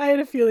 I had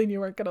a feeling you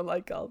weren't going to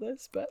like all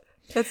this, but.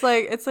 It's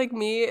like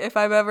me, if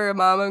I'm ever a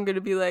mom, I'm going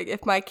to be like,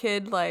 if my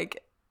kid,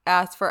 like,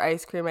 ask for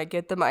ice cream, I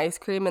get them ice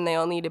cream and they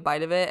only eat a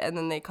bite of it, and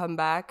then they come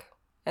back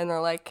and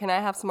they're like, can I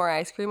have some more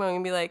ice cream? I'm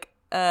gonna be like,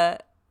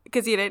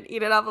 because you didn't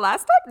eat it up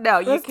last time? No,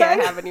 you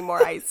can't have any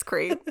more ice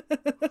cream.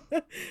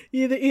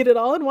 You either eat it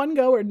all in one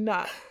go or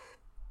not.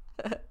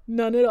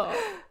 None at all.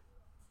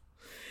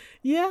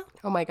 Yeah.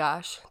 Oh my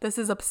gosh, this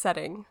is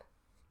upsetting.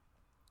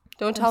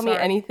 Don't tell me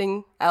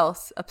anything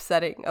else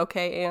upsetting,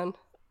 okay, Anne?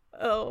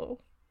 Oh.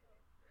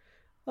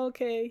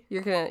 Okay.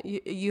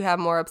 You have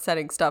more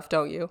upsetting stuff,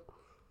 don't you?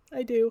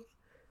 I do.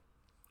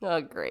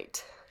 Oh,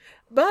 great.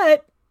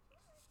 But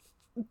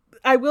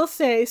I will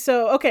say,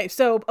 so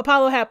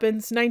Apollo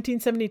happens,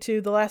 1972,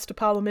 the last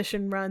Apollo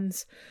mission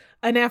runs.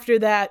 And after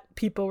that,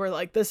 people were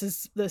like, this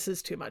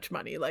is too much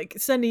money. Like,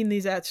 sending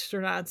these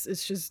astronauts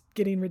is just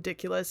getting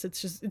ridiculous.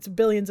 It's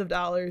billions of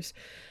dollars.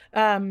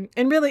 And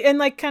really, and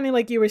like, kind of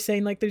like you were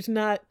saying, like, there's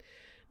not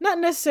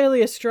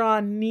necessarily a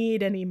strong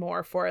need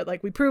anymore for it.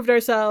 Like, we proved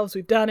ourselves,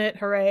 we've done it,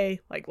 hooray,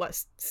 like,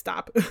 let's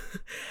stop.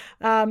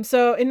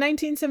 So in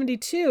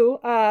 1972,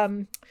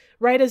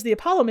 right as the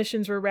Apollo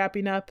missions were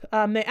wrapping up,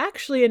 they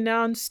actually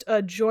announced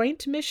a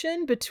joint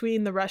mission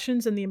between the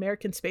Russians and the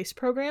American space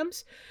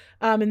programs.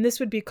 And this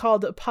would be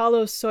called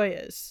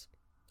Apollo-Soyuz.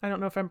 I don't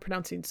know if I'm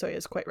pronouncing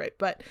Soyuz quite right,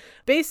 but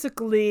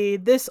basically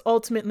this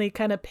ultimately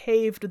kind of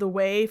paved the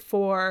way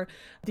for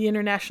the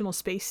International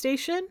Space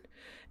Station.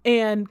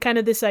 And kind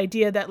of this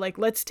idea that, like,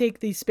 let's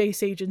take these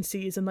space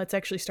agencies and let's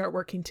actually start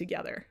working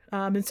together.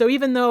 And so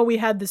even though we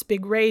had this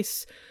big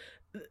race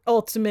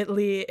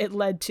ultimately it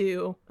led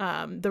to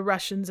the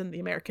Russians and the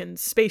American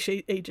space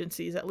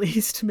agencies, at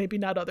least, maybe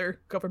not other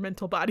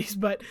governmental bodies,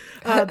 but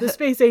the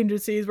space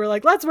agencies were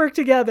like, let's work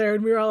together.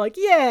 And we were all like,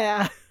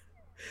 yeah.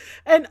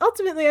 And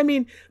ultimately, I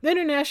mean, the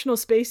International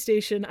Space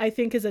Station, I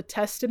think, is a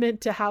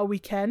testament to how we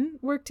can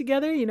work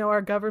together. You know,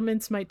 our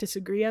governments might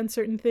disagree on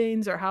certain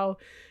things or how,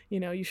 you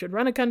know, you should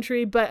run a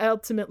country. But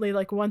ultimately,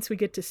 like, once we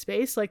get to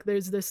space, like,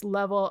 there's this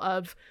level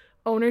of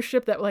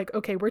ownership that, like,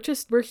 okay, we're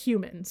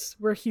humans.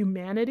 We're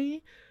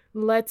humanity.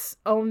 Let's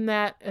own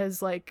that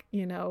as, like,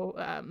 you know,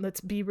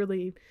 let's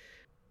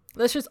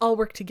just all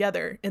work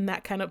together in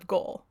that kind of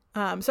goal.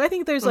 So I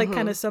think there's, like,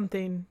 kind of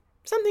something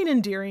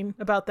endearing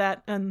about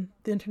that and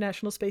the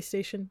International Space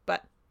Station.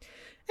 But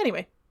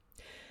anyway,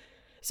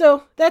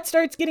 so that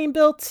starts getting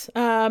built.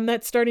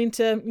 That's starting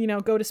to, you know,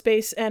 go to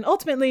space. And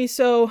ultimately,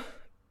 so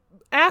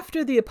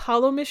after the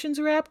Apollo missions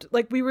wrapped,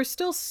 like, we were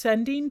still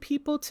sending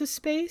people to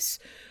space,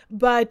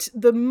 but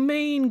the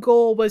main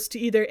goal was to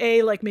either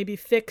like maybe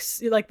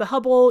fix, like, the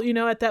Hubble, you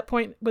know, at that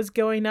point was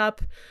going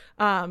up.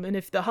 And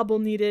if the Hubble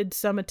needed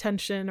some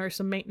attention or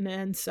some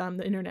maintenance,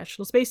 the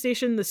International Space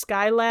Station, the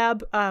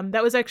Skylab,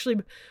 that was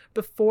actually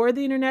before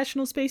the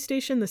International Space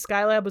Station. The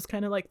Skylab was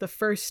kind of like the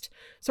first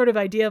sort of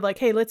idea of, like,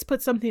 hey, let's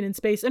put something in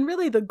space. And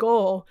really the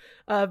goal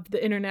of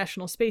the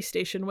International Space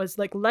Station was,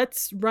 like,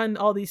 let's run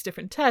all these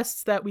different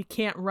tests that we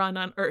can't run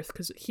on Earth,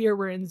 because here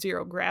we're in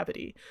zero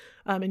gravity.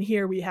 And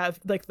here we have,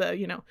 like, the,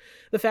 you know,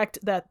 the fact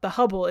that the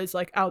Hubble is,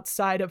 like,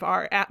 outside of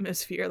our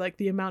atmosphere, like,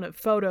 the amount of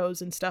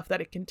photos and stuff that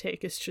it can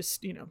take is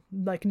just, you know,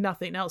 like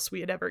nothing else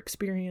we had ever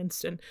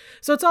experienced. And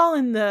so it's all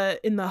in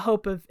the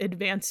hope of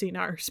advancing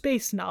our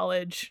space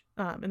knowledge.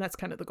 And that's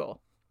kind of the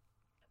goal.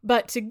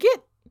 But to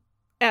get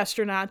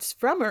astronauts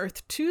from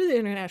Earth to the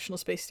International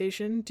Space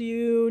Station, do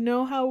you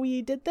know how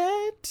we did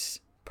that?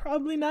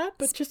 Probably not,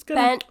 but just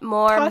gonna spent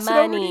more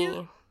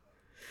money.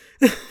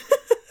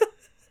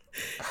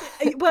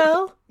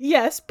 Well,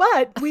 yes,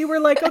 but we were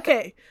like,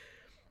 okay,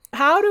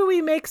 how do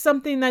we make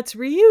something that's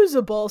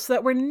reusable so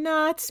that we're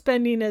not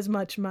spending as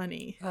much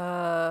money?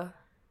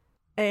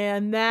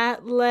 And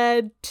that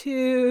led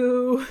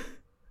to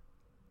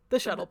the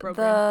shuttle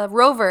program. The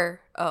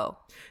rover. Oh.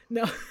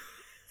 No. No,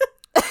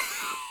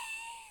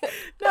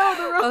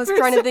 the rover. I was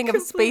trying to think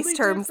of space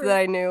terms that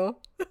I knew.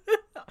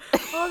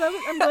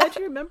 I'm glad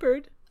you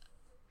remembered.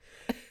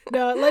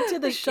 No, it led to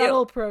the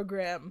shuttle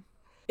program.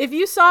 If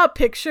you saw a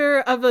picture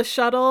of a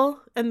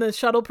shuttle and the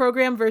shuttle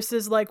program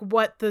versus, like,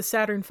 what the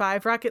Saturn V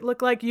rocket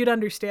looked like, you'd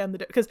understand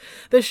because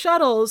the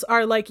shuttles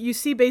are, like, you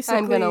see basically.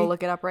 I'm gonna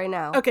look it up right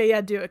now. Okay,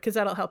 yeah, do it, because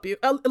that'll help you.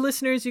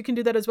 Listeners, you can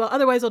do that as well.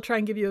 Otherwise, I'll try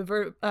and give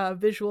you a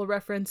visual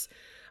reference.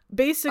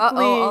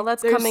 Basically, all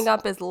that's coming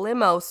up is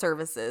limo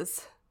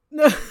services.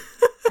 Look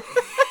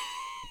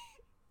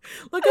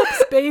up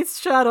space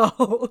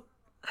shuttle.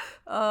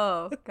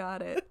 Oh,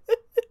 got it.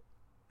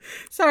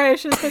 Sorry, I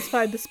should have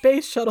specified the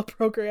space shuttle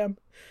program.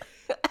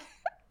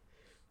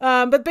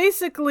 But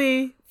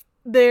basically,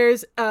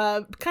 there's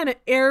a kind of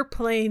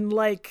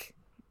airplane-like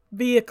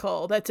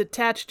vehicle that's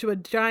attached to a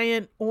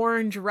giant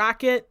orange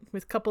rocket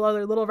with a couple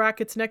other little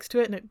rockets next to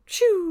it, and it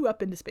shoo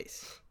up into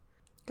space.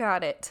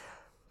 Got it.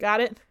 Got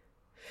it?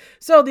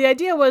 So the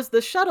idea was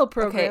the shuttle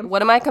program. Okay,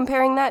 what am I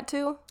comparing that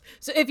to?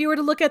 So if you were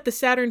to look at the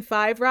Saturn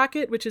V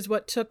rocket, which is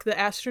what took the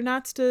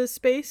astronauts to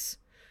space,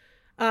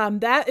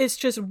 that is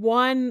just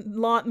one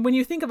long, when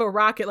you think of a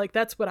rocket, like,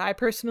 that's what I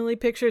personally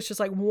picture. It's just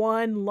like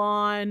one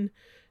long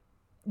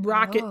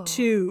rocket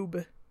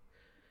tube,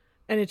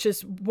 and it's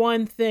just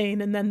one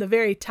thing. And then the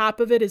very top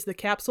of it is the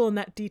capsule, and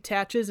that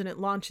detaches and it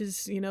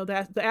launches, you know,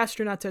 the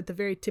astronauts are at the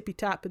very tippy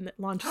top, and it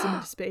launches them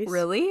into space.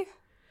 Really?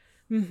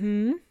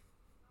 Mm-hmm.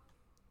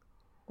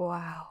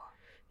 Wow.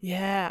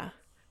 Yeah.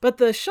 But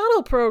the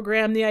shuttle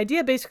program, the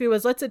idea basically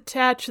was, let's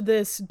attach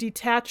this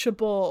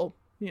detachable,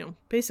 you know,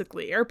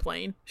 basically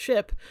airplane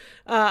ship,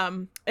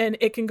 and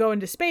it can go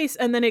into space,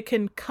 and then it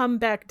can come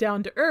back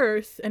down to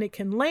Earth, and it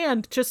can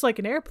land just like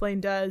an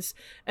airplane does,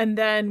 and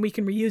then we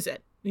can reuse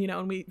it, you know,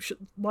 and we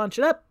should launch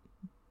it up,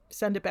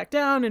 send it back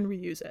down, and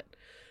reuse it.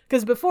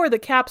 Because before, the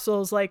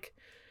capsules, like,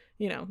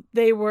 you know,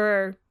 they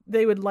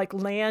would, like,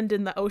 land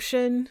in the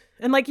ocean,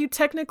 and, like, you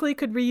technically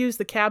could reuse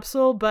the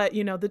capsule, but,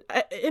 you know,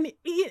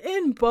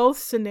 in both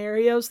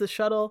scenarios, the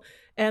shuttle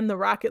and the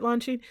rocket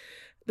launching,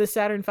 the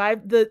Saturn V,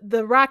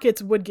 the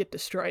rockets would get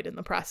destroyed in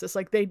the process.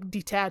 Like, they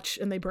detach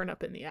and they burn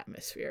up in the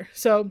atmosphere.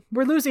 So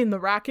we're losing the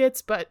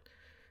rockets, but,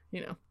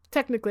 you know,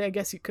 technically I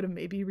guess you could have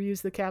maybe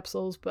reused the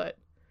capsules, but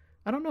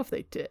I don't know if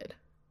they did.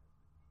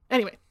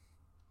 Anyway.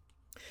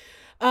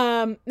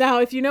 Now,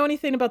 if you know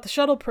anything about the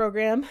shuttle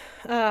program,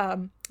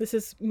 this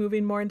is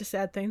moving more into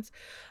sad things.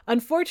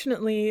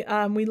 Unfortunately,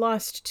 we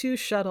lost 2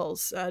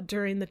 shuttles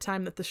during the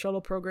time that the shuttle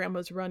program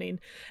was running.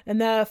 And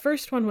the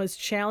first one was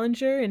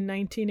Challenger in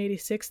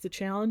 1986, the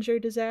Challenger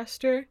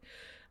disaster.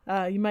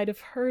 You might have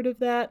heard of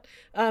that.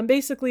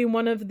 Basically,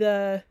 one of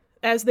the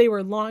as they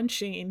were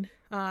launching,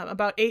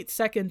 about 8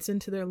 seconds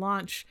into their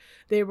launch,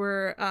 they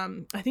were,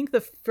 I think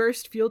the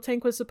first fuel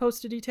tank was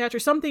supposed to detach or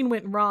something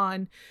went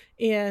wrong,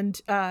 and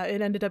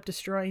it ended up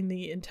destroying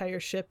the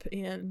entire ship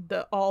and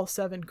all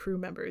 7 crew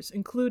members,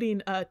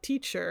 including a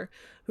teacher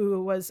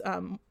who was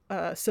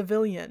a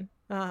civilian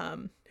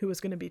who was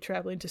going to be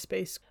traveling to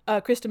space,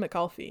 Krista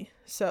McAuliffe.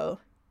 So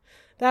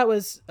that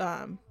was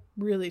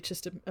really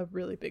just a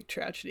really big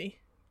tragedy.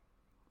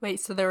 Wait,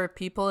 so there were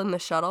people in the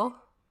shuttle?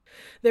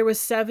 There was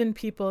 7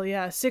 people,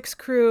 6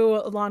 crew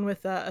along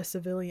with a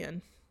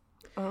civilian.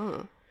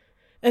 Oh.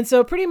 And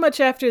so pretty much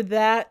after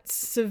that,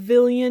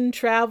 civilian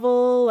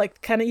travel,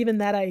 like kind of even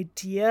that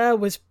idea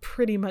was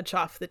pretty much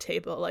off the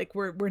table. Like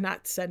we're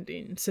not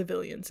sending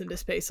civilians into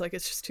space. Like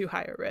it's just too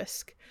high a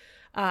risk.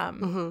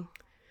 And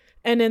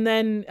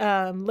then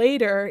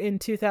later in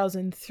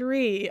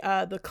 2003,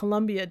 the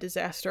Columbia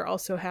disaster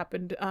also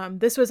happened.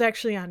 This was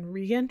actually on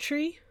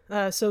re-entry.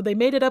 So they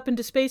made it up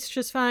into space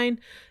just fine.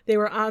 They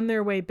were on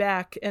their way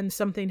back, and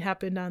something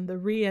happened on the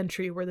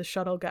re-entry where the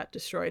shuttle got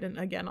destroyed. And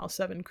again, all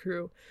 7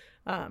 crew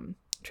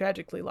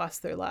tragically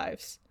lost their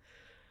lives.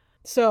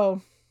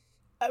 So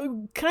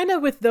kind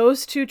of with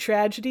those 2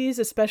 tragedies,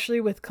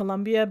 especially with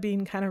Columbia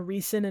being kind of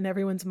recent in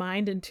everyone's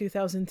mind in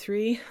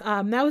 2003,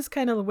 that was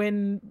kind of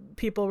when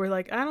people were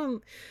like,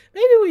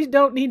 maybe we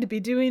don't need to be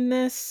doing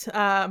this.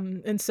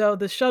 And so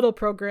the shuttle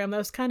program, that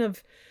was kind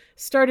of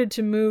started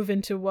to move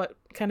into what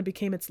kind of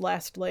became its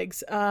last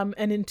legs.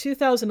 And in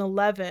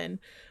 2011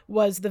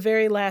 was the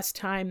very last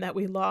time that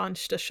we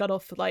launched a shuttle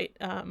flight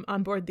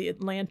on board the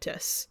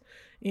Atlantis.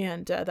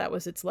 And that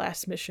was its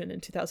last mission in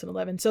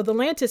 2011. So the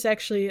Atlantis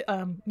actually,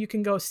 you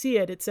can go see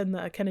it. It's in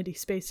the Kennedy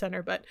Space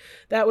Center. But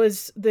that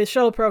was, the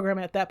shuttle program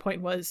at that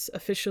point was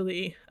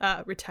officially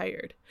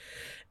retired.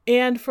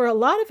 And for a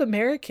lot of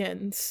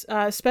Americans,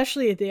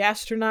 especially the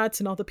astronauts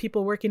and all the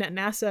people working at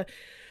NASA,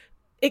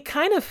 it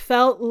kind of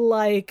felt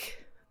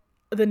like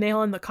the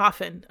nail in the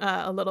coffin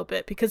a little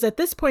bit, because at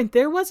this point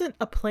there wasn't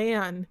a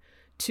plan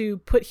to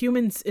put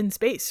humans in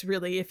space,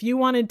 really. If you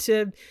wanted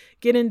to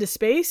get into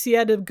space, you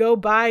had to go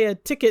buy a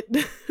ticket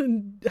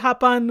and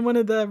hop on one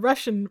of the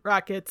Russian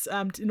rockets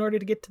in order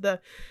to get to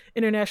the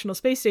International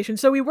Space Station.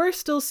 So we were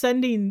still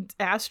sending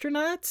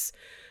astronauts,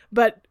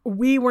 but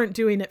we weren't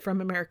doing it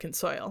from American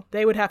soil.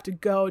 They would have to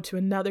go to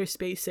another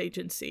space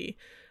agency.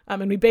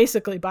 And we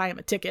basically buy them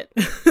a ticket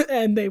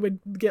and they would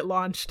get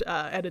launched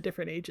at a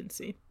different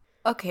agency.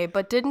 Okay,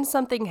 but didn't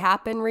something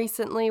happen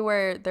recently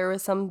where there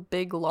was some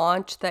big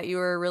launch that you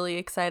were really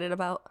excited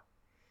about?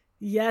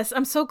 Yes,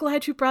 I'm so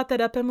glad you brought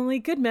that up, Emily.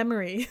 Good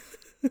memory.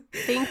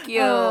 Thank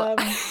you.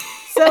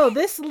 So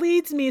this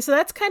leads me, so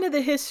that's kind of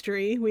the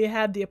history. We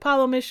had the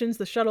Apollo missions,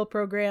 the shuttle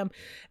program,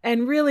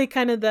 and really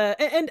kind of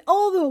and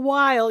all the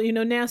while,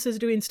 NASA's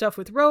doing stuff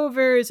with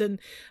rovers and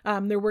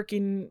they're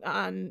working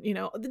on,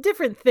 the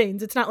different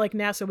things. It's not like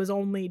NASA was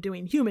only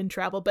doing human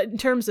travel, but in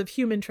terms of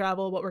human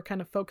travel, what we're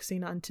kind of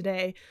focusing on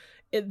today,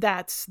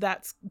 that's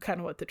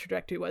kind of what the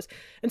trajectory was.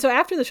 And so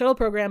after the shuttle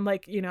program,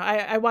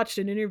 I watched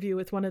an interview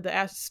with one of the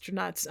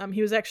astronauts.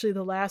 He was actually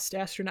the last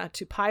astronaut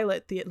to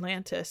pilot the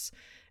Atlantis.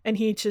 And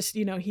he just,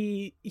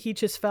 he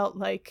just felt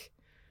like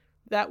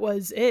that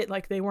was it.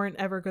 Like they weren't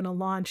ever going to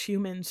launch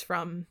humans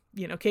from,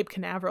 Cape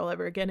Canaveral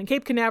ever again. And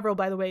Cape Canaveral,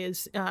 by the way,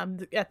 is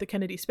at the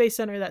Kennedy Space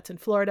Center. That's in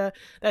Florida.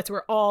 That's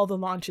where all the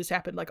launches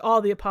happened. Like all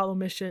the Apollo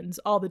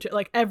missions,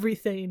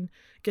 everything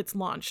gets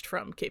launched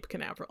from Cape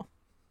Canaveral.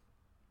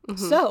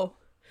 Mm-hmm. So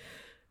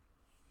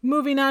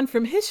moving on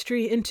from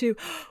history into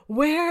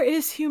where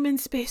is human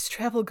space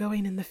travel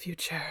going in the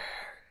future?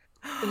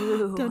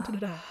 Dun, dun, dun,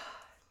 dun.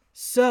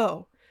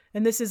 So,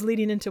 and this is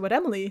leading into what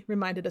Emily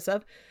reminded us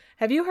of.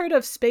 Have you heard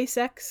of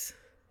SpaceX?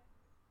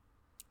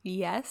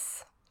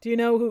 Yes. Do you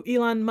know who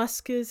Elon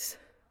Musk is?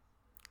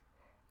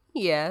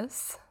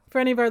 Yes. For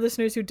any of our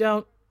listeners who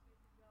don't,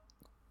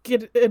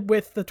 get it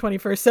with the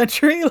 21st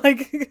century,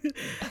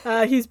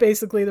 he's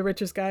basically the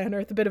richest guy on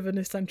Earth, a bit of an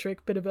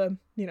eccentric, bit of a,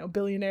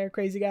 billionaire,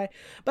 crazy guy.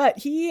 But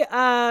he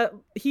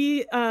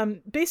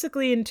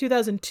basically in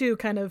 2002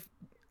 kind of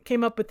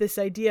came up with this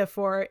idea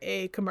for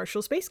a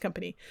commercial space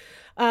company.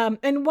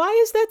 And why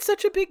is that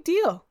such a big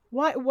deal?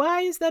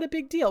 Why is that a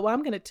big deal? Well,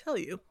 I'm going to tell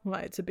you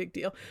why it's a big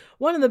deal.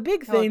 One of the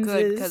big things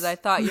is... because I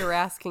thought you were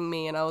asking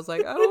me, and I was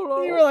like, I don't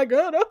know. You were like,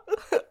 oh, no.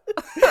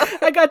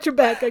 I got your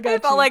back. I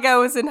felt like I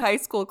was in high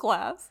school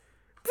class.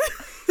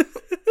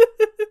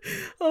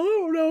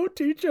 Oh, no,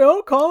 teacher.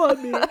 Don't call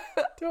on me.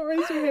 Don't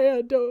raise your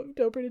hand.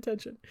 Don't pay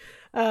attention.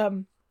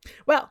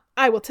 Well,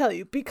 I will tell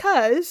you,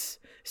 because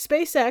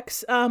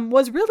SpaceX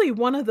was really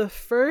one of the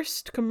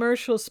first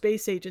commercial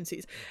space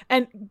agencies.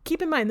 And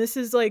keep in mind, this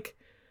is like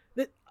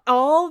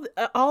all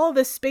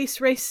the space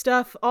race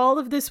stuff, all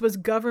of this was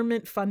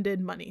government funded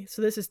money.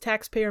 So this is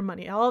taxpayer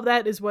money. All of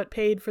that is what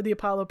paid for the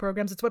Apollo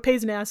programs. It's what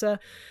pays NASA,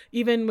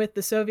 even with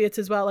the Soviets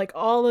as well. Like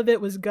all of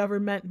it was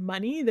government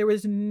money. There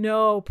was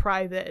no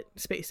private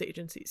space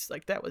agencies.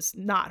 Like that was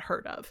not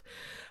heard of.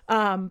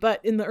 But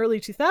in the early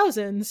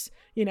 2000s,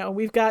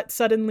 we've got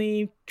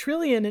suddenly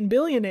trillion and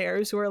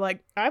billionaires who are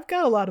like, I've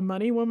got a lot of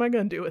money. What am I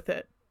going to do with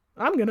it?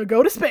 I'm going to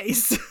go to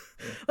space.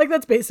 Like,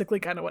 that's basically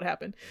kind of what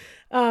happened.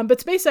 But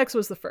SpaceX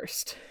was the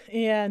first.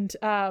 And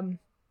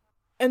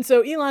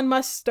so Elon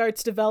Musk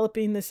starts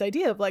developing this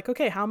idea of like,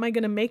 okay, how am I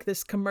going to make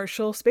this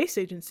commercial space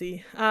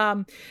agency?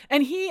 And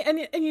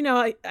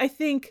I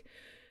think,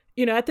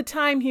 at the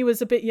time he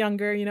was a bit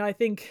younger, I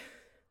think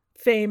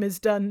fame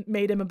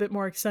made him a bit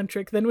more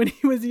eccentric than when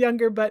he was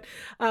younger. But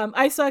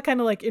I saw kind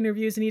of like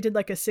interviews, and he did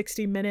like a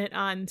 60-minute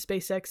on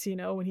SpaceX,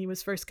 when he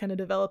was first kind of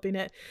developing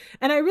it.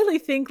 And I really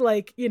think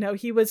like,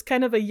 he was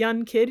kind of a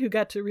young kid who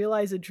got to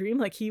realize a dream.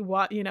 Like he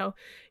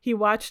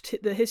watched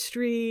the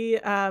history,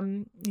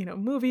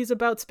 movies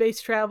about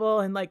space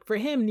travel. And like for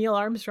him, Neil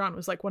Armstrong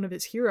was like one of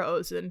his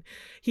heroes. And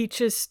he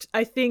just,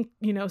 I think,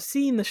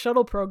 seeing the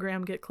shuttle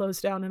program get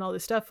closed down and all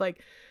this stuff,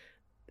 like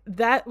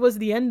that was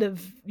the end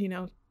of,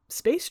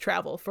 space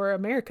travel for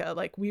America.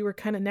 Like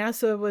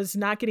NASA was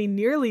not getting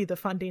nearly the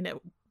funding it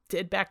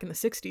did back in the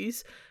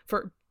 60s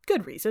for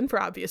good reason,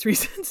 for obvious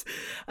reasons.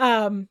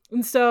 And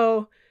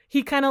so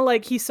he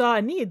he saw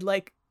a need.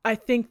 Like, I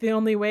think the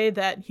only way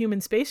that human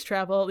space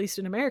travel, at least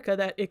in America,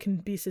 that it can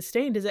be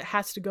sustained is it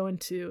has to go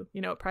into,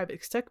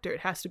 private sector.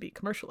 It has to be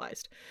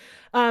commercialized.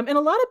 And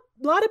a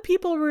lot of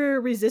people were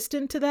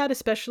resistant to that,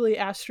 especially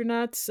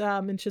astronauts,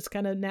 and just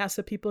kind of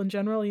NASA people in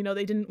general.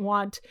 They didn't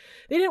want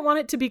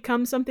it to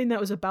become something that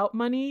was about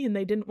money, and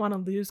they didn't want to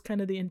lose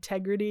kind of the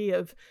integrity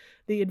of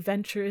the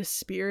adventurous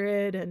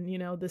spirit and,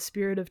 the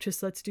spirit of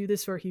just let's do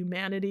this for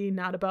humanity,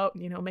 not about,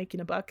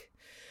 making a buck.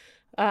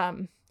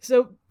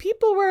 So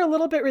people were a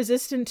little bit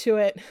resistant to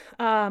it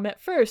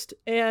at first.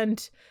 And,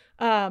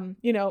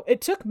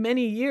 it took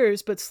many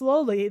years, but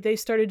slowly they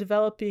started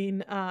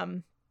developing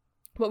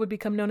what would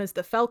become known as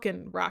the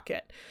Falcon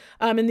rocket.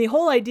 And the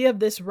whole idea of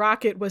this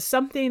rocket was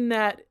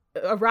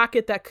a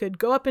rocket that could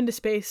go up into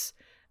space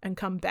and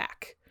come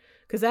back.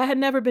 Because that had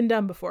never been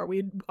done before.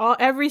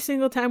 Every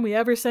single time we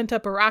ever sent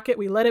up a rocket,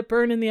 we let it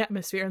burn in the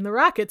atmosphere. And the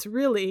rockets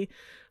really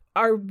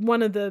are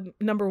one of the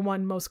number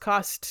one most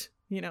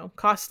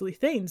costly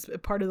things.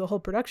 Part of the whole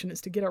production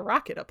is to get a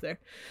rocket up there.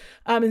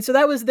 And so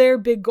that was their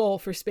big goal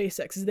for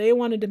SpaceX, is they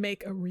wanted to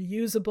make a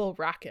reusable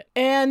rocket.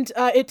 And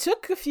it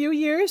took a few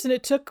years, and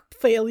it took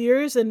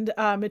failures, and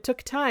it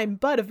took time,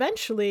 but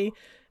eventually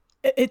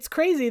it's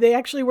crazy. They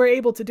actually were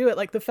able to do it.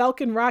 Like the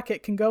Falcon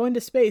rocket can go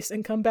into space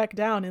and come back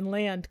down and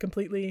land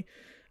completely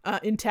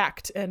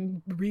intact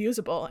and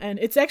reusable. And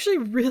it's actually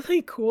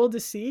really cool to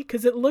see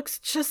because it looks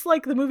just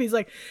like the movies.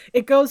 Like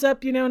it goes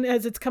up, and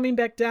as it's coming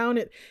back down,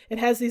 it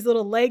has these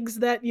little legs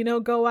that,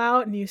 go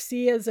out, and you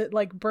see as it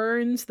like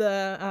burns,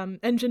 the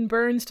engine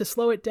burns to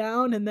slow it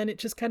down. And then it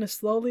just kind of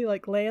slowly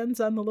like lands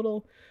on the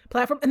little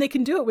platform, and they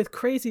can do it with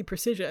crazy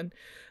precision.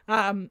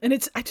 And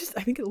I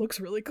think it looks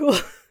really cool.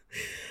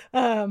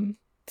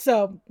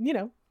 So,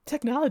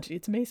 technology,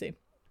 it's amazing.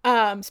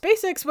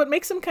 SpaceX, what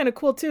makes them kind of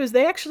cool too is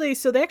they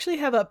actually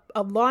have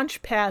a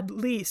launch pad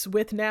lease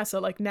with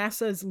NASA. Like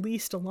NASA's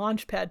leased a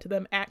launch pad to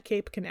them at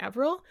Cape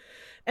Canaveral.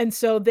 And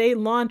so they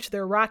launch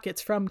their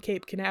rockets from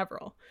Cape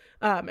Canaveral.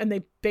 And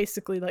they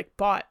basically like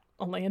bought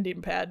a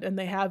landing pad, and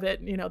they have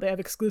it, they have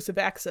exclusive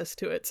access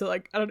to it. So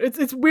like, I don't know,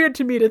 it's weird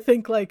to me to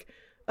think like,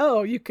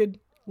 oh, you could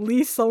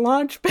lease a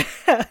launch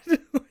pad.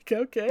 Like,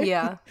 okay.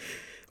 Yeah.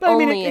 But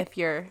only if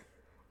you're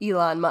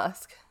Elon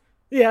Musk.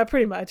 Yeah,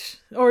 pretty much.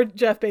 Or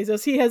Jeff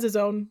Bezos. He has his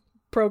own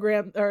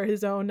program, or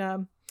his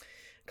own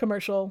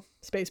commercial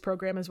space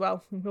program as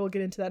well. We'll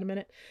get into that in a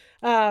minute.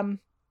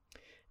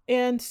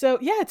 And so,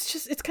 yeah,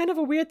 it's kind of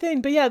a weird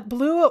thing. But yeah,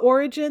 Blue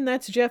Origin,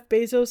 that's Jeff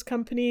Bezos'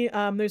 company.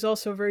 There's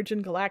also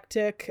Virgin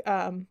Galactic.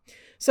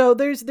 So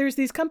there's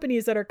these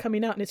companies that are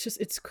coming out, and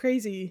it's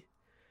crazy.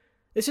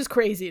 It's just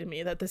crazy to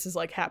me that this is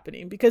like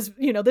happening because,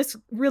 this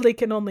really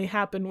can only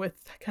happen with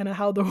kind of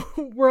how the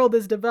world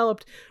is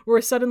developed,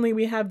 where suddenly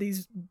we have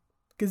these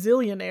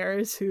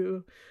gazillionaires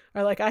who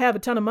are like, I have a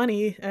ton of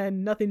money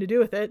and nothing to do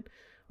with it.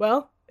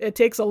 Well, it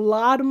takes a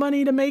lot of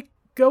money to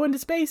go into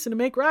space and to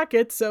make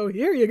rockets. So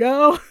here you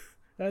go.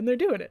 And they're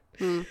doing it.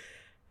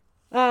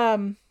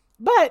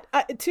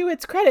 But to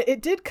its credit,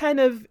 it did kind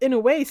of, in a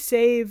way,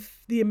 save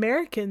the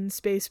American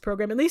space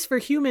program, at least for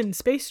human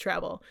space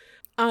travel.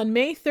 On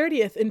May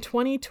 30th in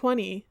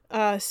 2020,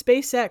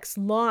 SpaceX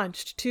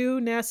launched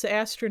 2 NASA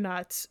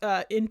astronauts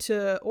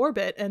into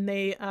orbit, and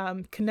they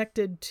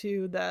connected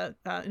to the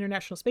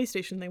International Space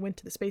Station. They went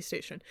to the space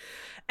station.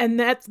 And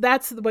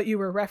that's what you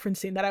were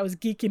referencing, that I was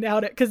geeking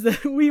out at,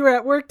 because we were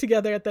at work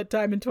together at that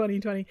time in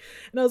 2020.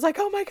 And I was like,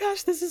 oh my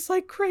gosh, this is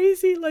like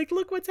crazy. Like,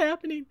 look what's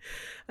happening.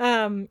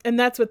 And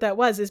that's what that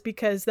was, is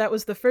because that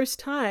was the first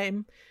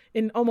time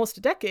in almost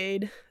a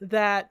decade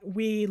that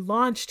we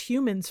launched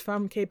humans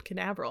from Cape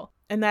Canaveral.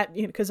 And that,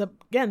 because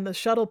again, the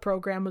shuttle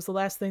program was the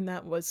last thing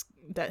that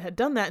had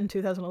done that in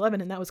 2011,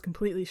 and that was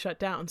completely shut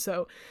down.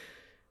 So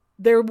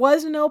there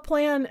was no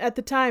plan at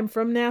the time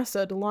from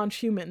NASA to launch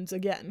humans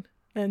again.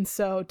 And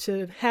so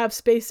to have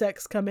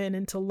SpaceX come in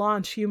and to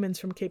launch humans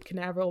from Cape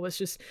Canaveral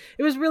was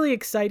it was really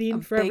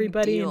exciting for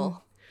everybody. And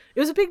it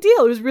was a big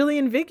deal. It was really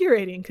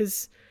invigorating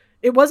because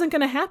it wasn't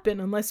going to happen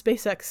unless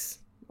SpaceX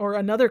or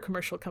another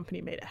commercial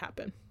company made it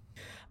happen.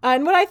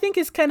 And what I think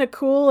is kind of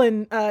cool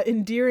and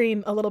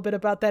endearing a little bit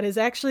about that is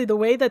actually the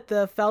way that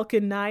the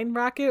Falcon 9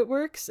 rocket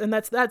works, and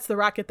that's the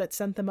rocket that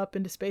sent them up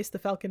into space, the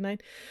Falcon 9.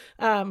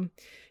 Um,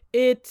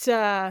 it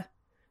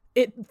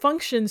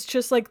functions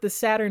just like the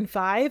Saturn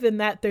V in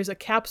that there's a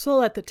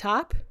capsule at the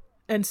top,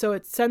 and so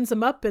it sends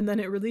them up and then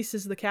it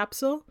releases the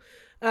capsule.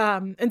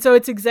 And so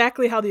it's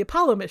exactly how the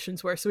Apollo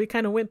missions were. So we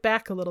kind of went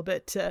back a little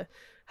bit to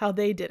how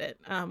they did it,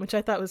 which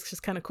I thought was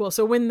just kind of cool.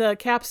 So when the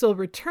capsule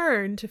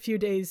returned a few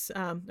days,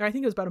 or I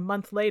think it was about a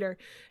month later,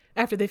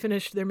 after they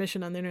finished their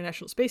mission on the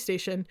International Space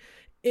Station,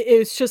 it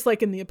was just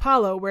like in the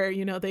Apollo where,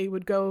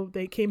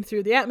 they came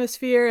through the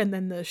atmosphere and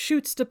then the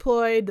chutes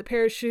deployed, the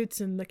parachutes,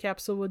 and the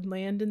capsule would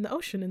land in the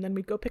ocean and then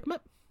we'd go pick them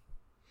up.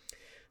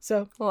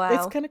 So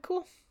It's kind of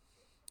cool.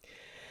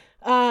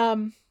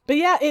 But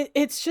yeah,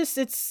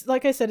 it's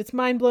like I said, it's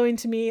mind blowing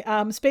to me.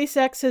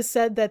 SpaceX has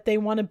said that they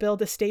want to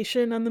build a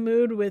station on the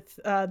moon with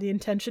the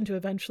intention to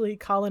eventually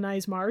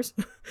colonize Mars.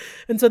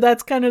 And so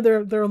that's kind of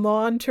their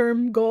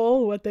long-term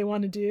goal, what they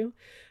want to do.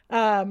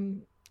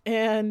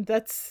 And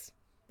that's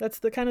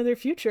the kind of their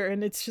future.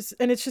 And it's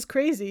just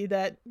crazy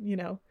that,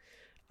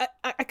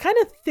 I kind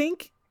of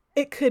think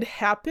it could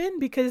happen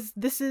because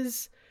this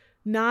is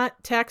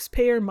not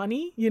taxpayer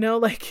money,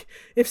 like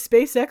if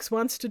SpaceX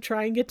wants to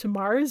try and get to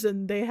Mars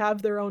and they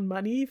have their own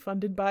money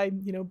funded by,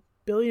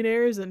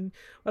 billionaires and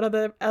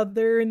what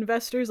other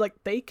investors, like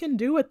they can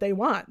do what they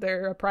want.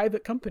 They're a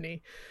private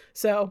company.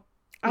 So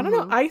I don't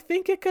know. I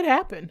think it could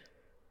happen.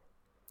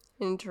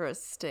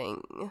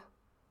 Interesting.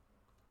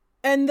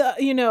 And,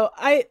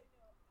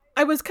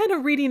 I was kind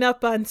of reading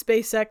up on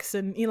SpaceX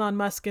and Elon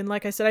Musk. And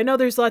like I said, I know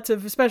there's lots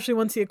of, especially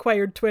once he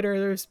acquired Twitter,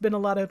 there's been a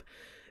lot of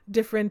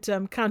different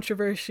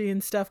controversy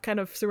and stuff kind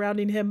of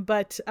surrounding him.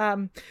 But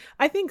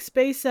I think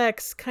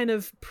SpaceX kind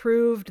of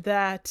proved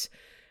that,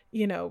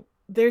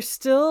 there's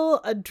still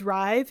a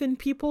drive in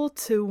people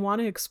to want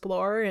to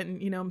explore.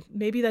 And,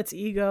 maybe that's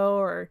ego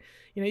or,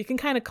 you can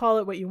kind of call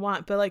it what you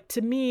want. But like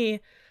to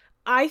me,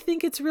 I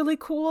think it's really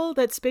cool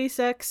that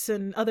SpaceX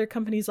and other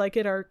companies like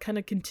it are kind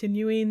of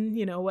continuing,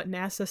 what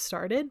NASA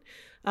started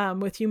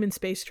with human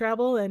space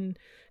travel. And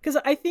because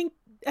I think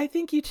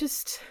you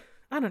just...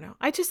 I don't know.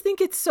 I just think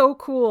it's so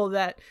cool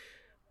that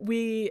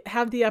we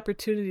have the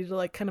opportunity to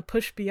like kind of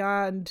push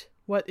beyond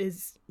what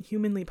is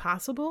humanly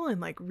possible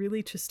and like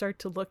really just start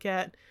to look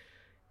at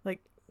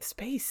like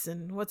space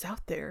and what's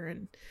out there.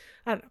 And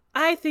I don't know.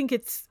 I think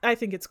it's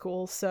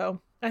cool. So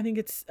I think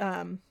it's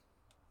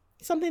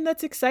something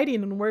that's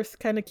exciting and worth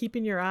kind of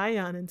keeping your eye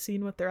on and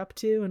seeing what they're up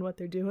to and what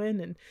they're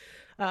doing. And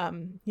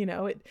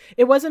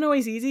it wasn't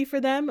always easy for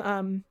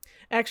them.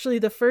 Actually,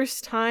 the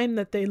first time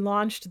that they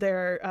launched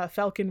their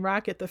Falcon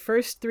rocket, the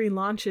first 3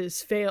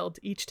 launches failed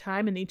each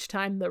time, and each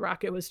time the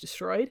rocket was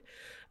destroyed.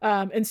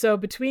 And so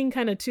between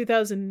kind of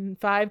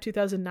 2005,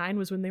 2009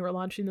 was when they were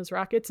launching those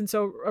rockets. And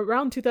so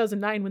around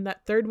 2009, when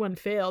that third one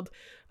failed,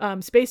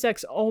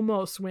 SpaceX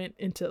almost went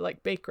into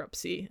like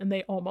bankruptcy, and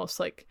they almost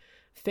like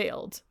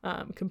failed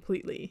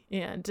completely.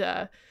 And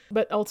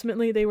but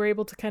ultimately they were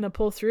able to kind of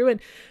pull through. And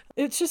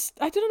it's just,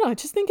 I don't know, I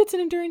just think it's an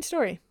enduring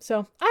story.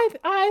 So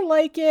I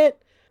like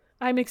it.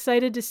 I'm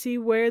excited to see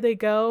where they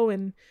go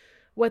and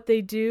what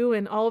they do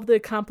and all of the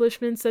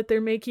accomplishments that they're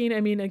making.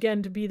 I mean,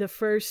 again, to be the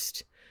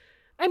first,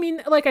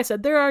 like I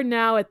said, there are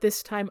now at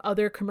this time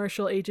other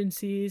commercial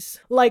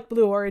agencies like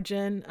Blue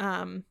Origin.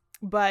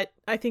 But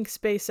I think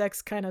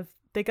SpaceX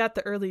they got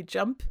the early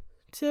jump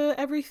to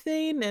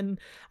everything. And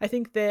I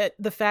think that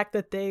the fact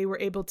that they were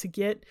able to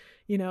get,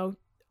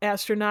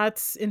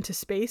 astronauts into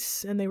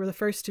space, and they were the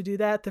first to do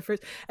that,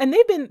 and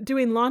they've been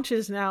doing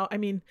launches now.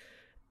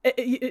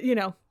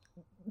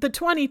 The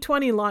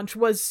 2020 launch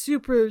was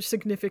super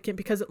significant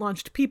because it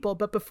launched people.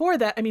 But before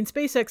that,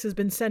 SpaceX has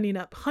been sending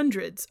up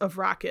hundreds of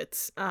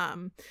rockets,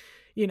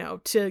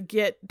 to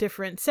get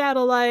different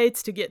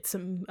satellites, to get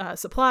some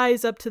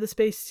supplies up to the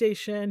space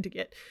station, to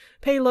get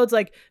payloads.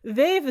 Like,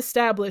 they've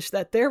established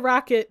that their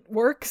rocket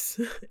works,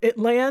 it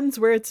lands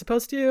where it's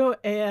supposed to,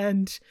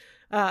 and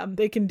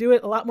they can do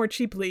it a lot more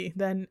cheaply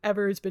than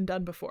ever has been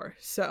done before.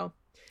 So,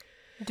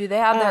 do they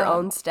have their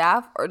own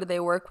staff, or do they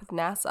work with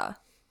NASA?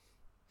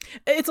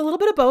 It's a little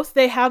bit of both.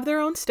 They have their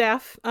own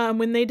staff.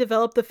 When they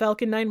developed the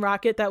Falcon 9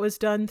 rocket, that was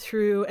done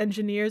through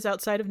engineers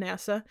outside of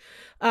NASA.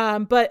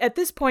 But at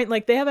this point,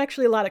 like, they have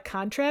actually a lot of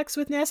contracts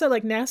with NASA.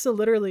 Like, NASA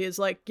literally is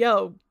like,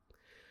 yo,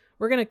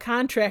 we're going to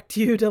contract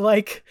you to,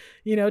 like,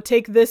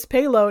 take this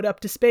payload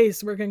up to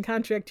space. We're going to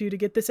contract you to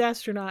get this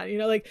astronaut.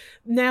 Like,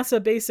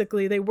 NASA,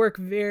 basically, they work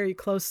very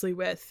closely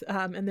with,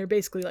 and they're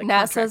basically like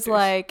NASA's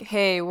like,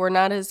 hey, we're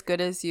not as good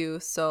as you,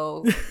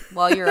 so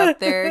while you're up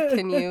there,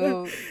 can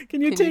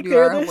you take do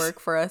our work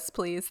for us,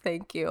 please?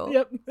 Thank you.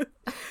 Yep.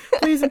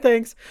 Please and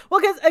thanks. Well,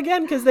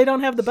 because they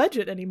don't have the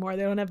budget anymore.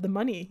 They don't have the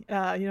money.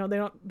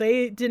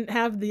 They didn't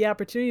have the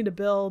opportunity to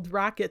build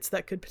rockets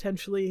that could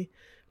potentially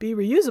be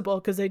reusable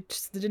because they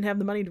just didn't have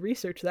the money to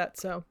research that.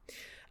 So,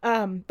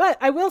 but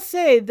I will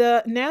say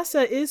the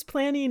NASA is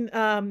planning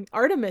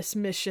Artemis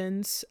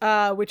missions,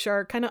 which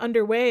are kind of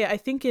underway. I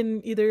think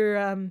in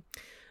either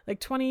like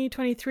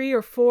 2023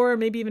 or 4,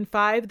 maybe even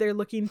 5, they're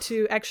looking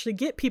to actually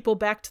get people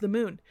back to the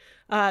moon,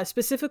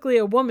 specifically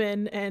a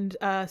woman and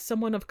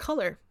someone of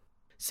color.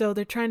 So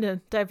they're trying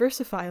to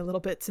diversify a little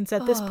bit, since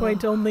at this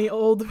point only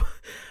old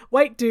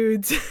white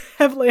dudes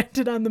have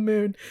landed on the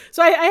moon.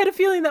 So I had a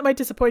feeling that might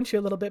disappoint you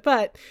a little bit,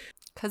 but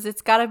because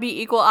it's got to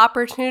be equal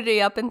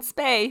opportunity up in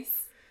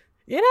space.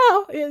 You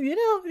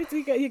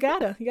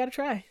gotta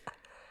try.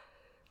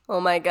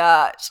 Oh my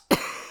gosh.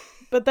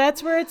 But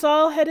that's where it's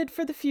all headed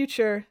for the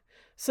future.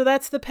 So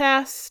that's the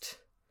past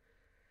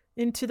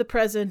into the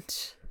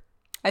present.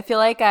 I feel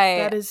like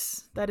that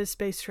is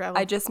space travel.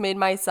 I just made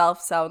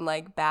myself sound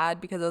like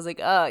bad because I was like,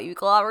 oh,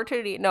 equal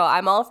opportunity. No,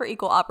 I'm all for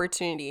equal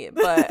opportunity,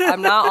 but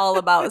I'm not all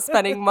about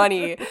spending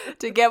money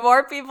to get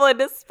more people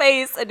into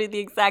space and do the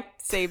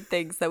exact same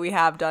things that we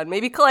have done.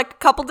 Maybe collect a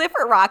couple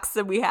different rocks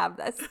than we have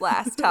this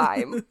last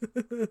time.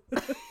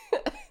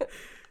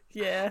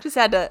 Yeah. Just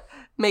had to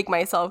make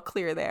myself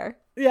clear there.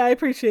 Yeah, I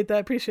appreciate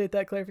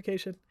that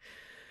clarification.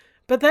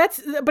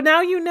 But now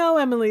you know,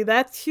 Emily,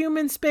 that's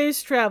human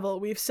space travel.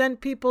 We've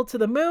sent people to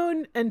the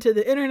moon and to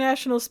the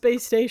International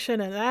Space Station,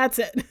 and that's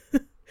it.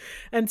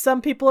 And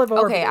some people have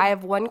orbited. Okay, I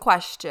have one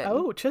question.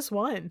 Oh, just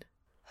one.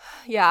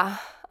 Yeah.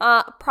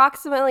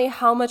 Approximately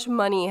how much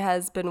money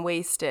has been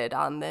wasted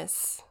on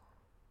this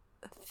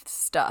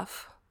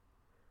stuff?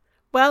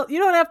 Well, you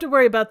don't have to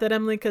worry about that,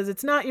 Emily, because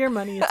it's not your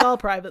money. It's all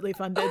privately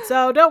funded.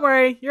 So don't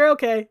worry. You're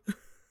okay.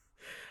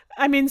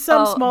 I mean,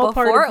 some small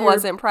part of before it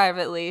wasn't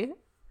privately.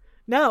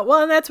 No,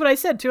 well, and that's what I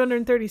said,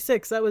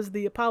 236. That was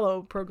the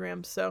Apollo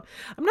program. So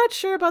I'm not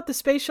sure about the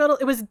space shuttle.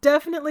 It was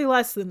definitely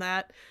less than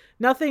that.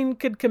 Nothing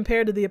could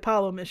compare to the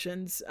Apollo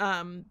missions,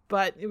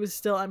 but it was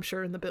still, I'm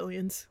sure, in the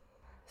billions.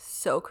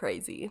 So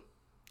crazy.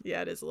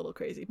 Yeah, it is a little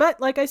crazy. But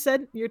like I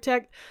said,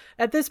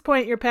 at this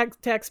point, your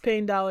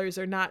tax-paying dollars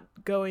are not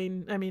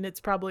going, I mean, it's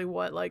probably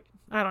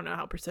I don't know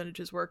how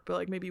percentages work, but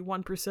like maybe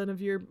 1%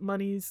 of your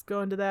money's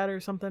going to that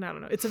or something. I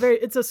don't know.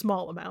 It's a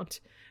small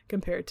amount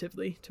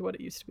comparatively to what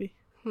it used to be.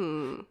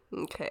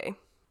 Okay.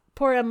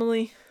 Poor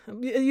Emily.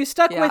 You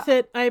stuck with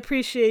it. I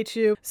appreciate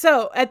you.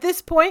 So at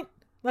this point,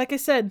 like I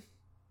said,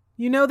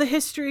 you know the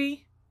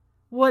history.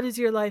 What is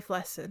your life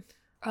lesson?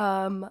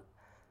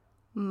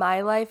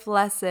 My life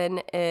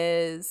lesson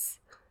is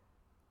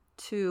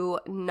to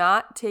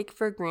not take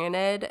for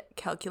granted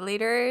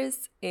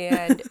calculators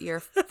and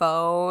your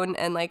phone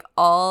and like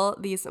all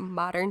these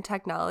modern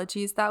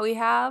technologies that we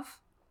have,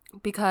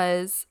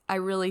 because I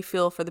really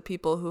feel for the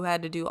people who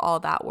had to do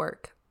all that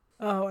work.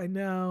 Oh, I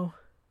know.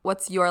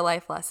 What's your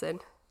life lesson?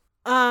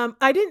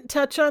 I didn't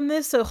touch on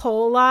this a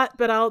whole lot,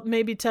 but I'll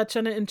maybe touch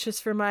on it and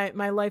just for my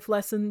life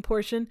lesson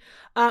portion.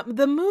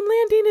 The moon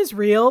landing is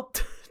real.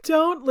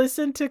 Don't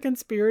listen to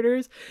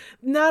conspirators.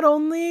 Not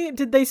only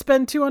did they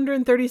spend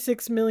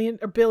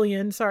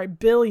 $236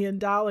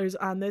 billion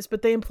on this,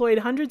 but they employed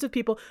hundreds of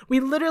people. We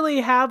literally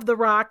have the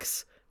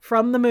rocks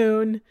from the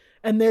moon,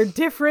 and they're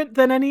different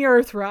than any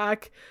Earth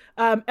rock.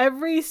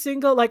 Every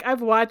single,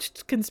 I've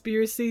watched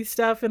conspiracy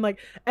stuff, and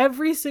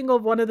every single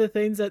one of the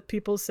things that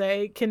people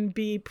say can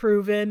be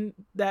proven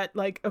that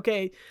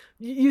okay,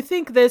 you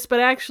think this, but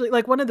actually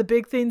one of the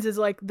big things is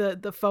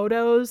the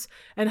photos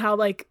and how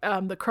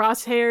the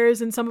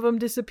crosshairs and some of them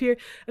disappear.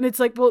 And it's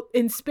well,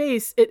 in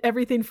space,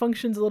 everything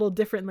functions a little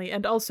differently.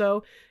 And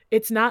also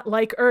it's not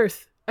like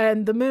Earth.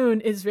 And the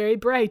moon is very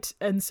bright,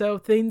 and so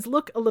things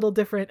look a little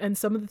different, and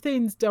some of the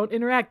things don't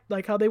interact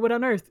like how they would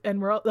on Earth.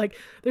 And we're all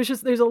there's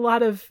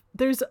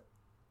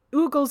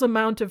oogles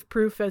amount of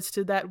proof as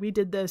to that we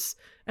did this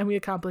and we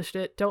accomplished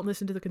it. Don't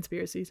listen to the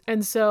conspiracies.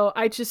 And so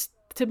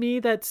to me,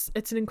 it's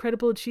an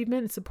incredible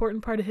achievement. It's an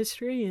important part of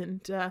history,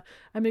 and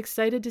I'm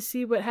excited to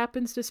see what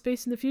happens to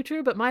space in the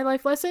future. But my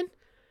life lesson: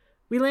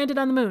 we landed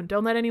on the moon.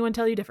 Don't let anyone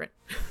tell you different.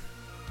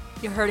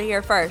 You heard it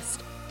here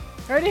first.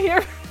 You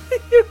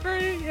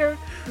heard it here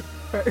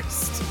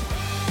first.